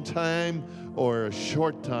long time or a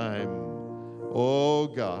short time. Oh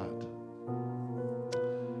God.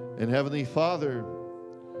 And Heavenly Father,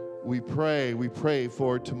 we pray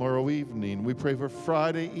for tomorrow evening. We pray for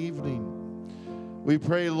Friday evening. We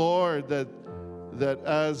pray, Lord, that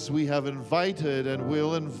as we have invited and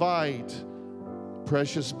will invite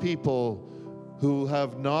precious people who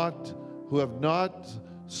have not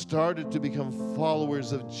started to become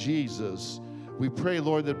followers of Jesus, we pray,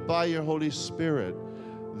 Lord, that by your Holy Spirit,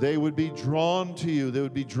 they would be drawn to you. They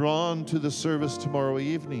would be drawn to the service tomorrow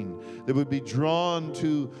evening. They would be drawn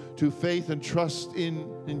to faith and trust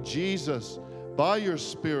in Jesus by your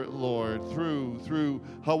Spirit, Lord, through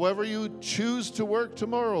however you choose to work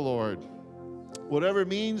tomorrow, Lord. Whatever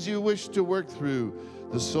means you wish to work through,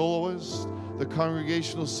 the soloist, the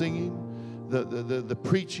congregational singing, the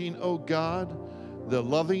preaching, oh God, the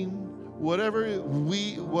loving,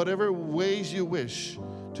 whatever ways you wish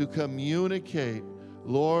to communicate,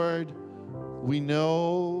 Lord, we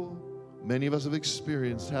know many of us have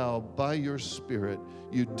experienced how by your Spirit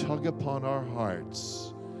you tug upon our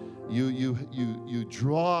hearts. You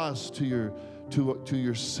draw us to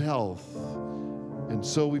yourself. And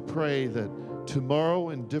so we pray that tomorrow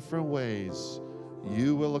in different ways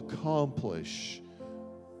you will accomplish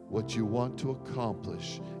what you want to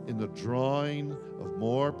accomplish in the drawing of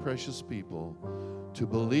more precious people to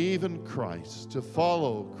believe in Christ, to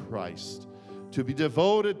follow Christ, to be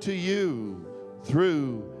devoted to you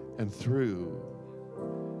through and through.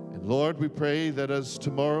 And Lord, we pray that as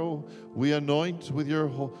tomorrow we anoint with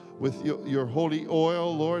your holy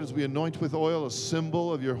oil, Lord, as we anoint with oil a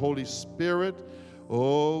symbol of your Holy Spirit,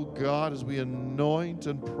 oh God, as we anoint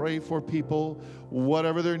and pray for people,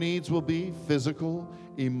 whatever their needs will be, physical,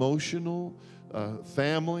 emotional,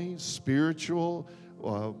 family, spiritual,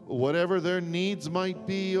 whatever their needs might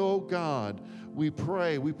be, oh God, we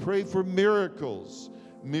pray for miracles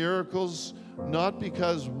not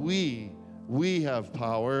because we have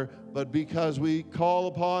power, but because we call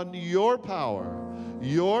upon your power,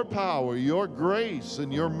 your grace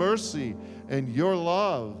and your mercy and your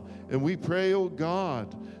love. And we pray, oh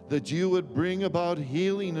God, that you would bring about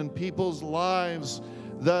healing in people's lives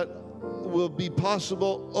that will be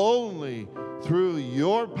possible only through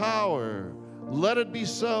your power. Let it be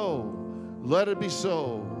so. Let it be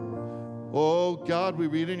so. Oh God, we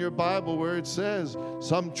read in your Bible where it says,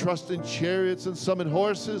 some trust in chariots and some in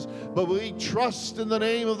horses, but we trust in the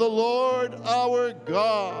name of the Lord our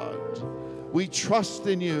God. We trust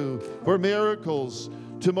in you for miracles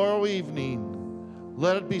tomorrow evening.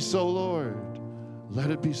 Let it be so, Lord. Let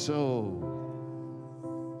it be so.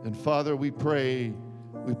 And Father, we pray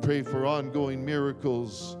for ongoing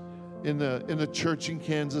miracles in the church in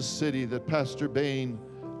Kansas City that Pastor Bain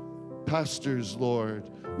pastors, Lord.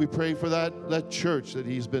 We pray for that church that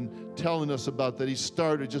he's been telling us about, that he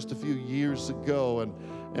started just a few years ago,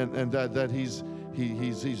 and that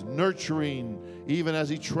he's nurturing even as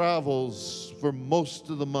he travels for most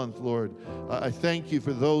of the month, Lord. I thank you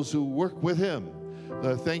for those who work with him.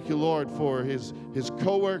 Thank you, Lord, for his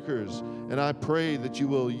co-workers. And I pray that you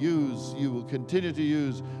will continue to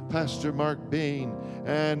use Pastor Mark Bain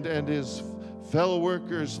and his fellow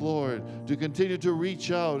workers, Lord, to continue to reach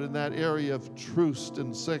out in that area of Troost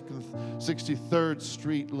and 63rd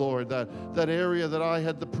Street, Lord, that area that I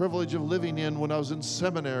had the privilege of living in when I was in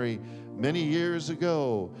seminary many years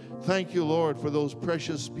ago. Thank you, Lord, for those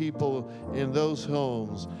precious people in those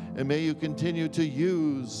homes. And may you continue to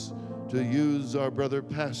use our brother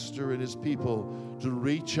pastor and his people to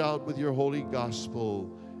reach out with your holy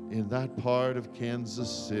gospel in that part of Kansas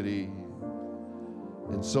City.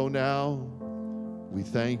 And so now we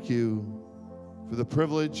thank you for the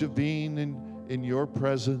privilege of being in your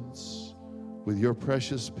presence with your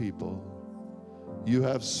precious people. You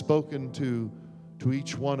have spoken to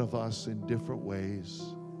each one of us in different ways,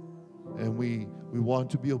 and we want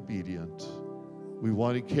to be obedient. We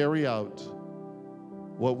want to carry out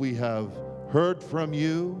what we have heard from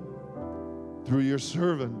you through your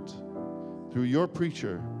servant, through your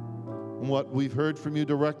preacher, and what we've heard from you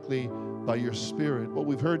directly by your Spirit, what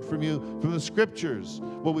we've heard from you from the Scriptures,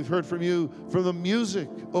 what we've heard from you from the music,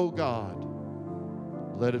 oh God.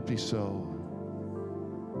 Let it be so.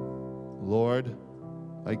 Lord,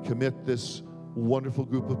 I commit this wonderful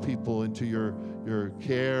group of people into your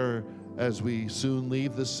care as we soon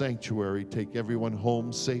leave the sanctuary. Take everyone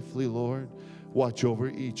home safely, Lord. Watch over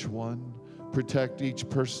each one. Protect each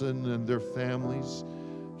person and their families.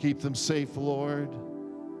 Keep them safe, Lord.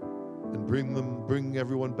 And bring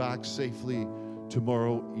everyone back safely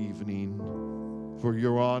tomorrow evening for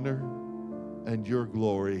your honor and your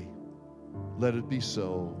glory. Let it be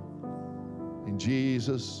so. In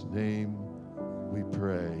Jesus' name we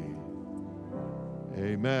pray.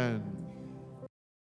 Amen.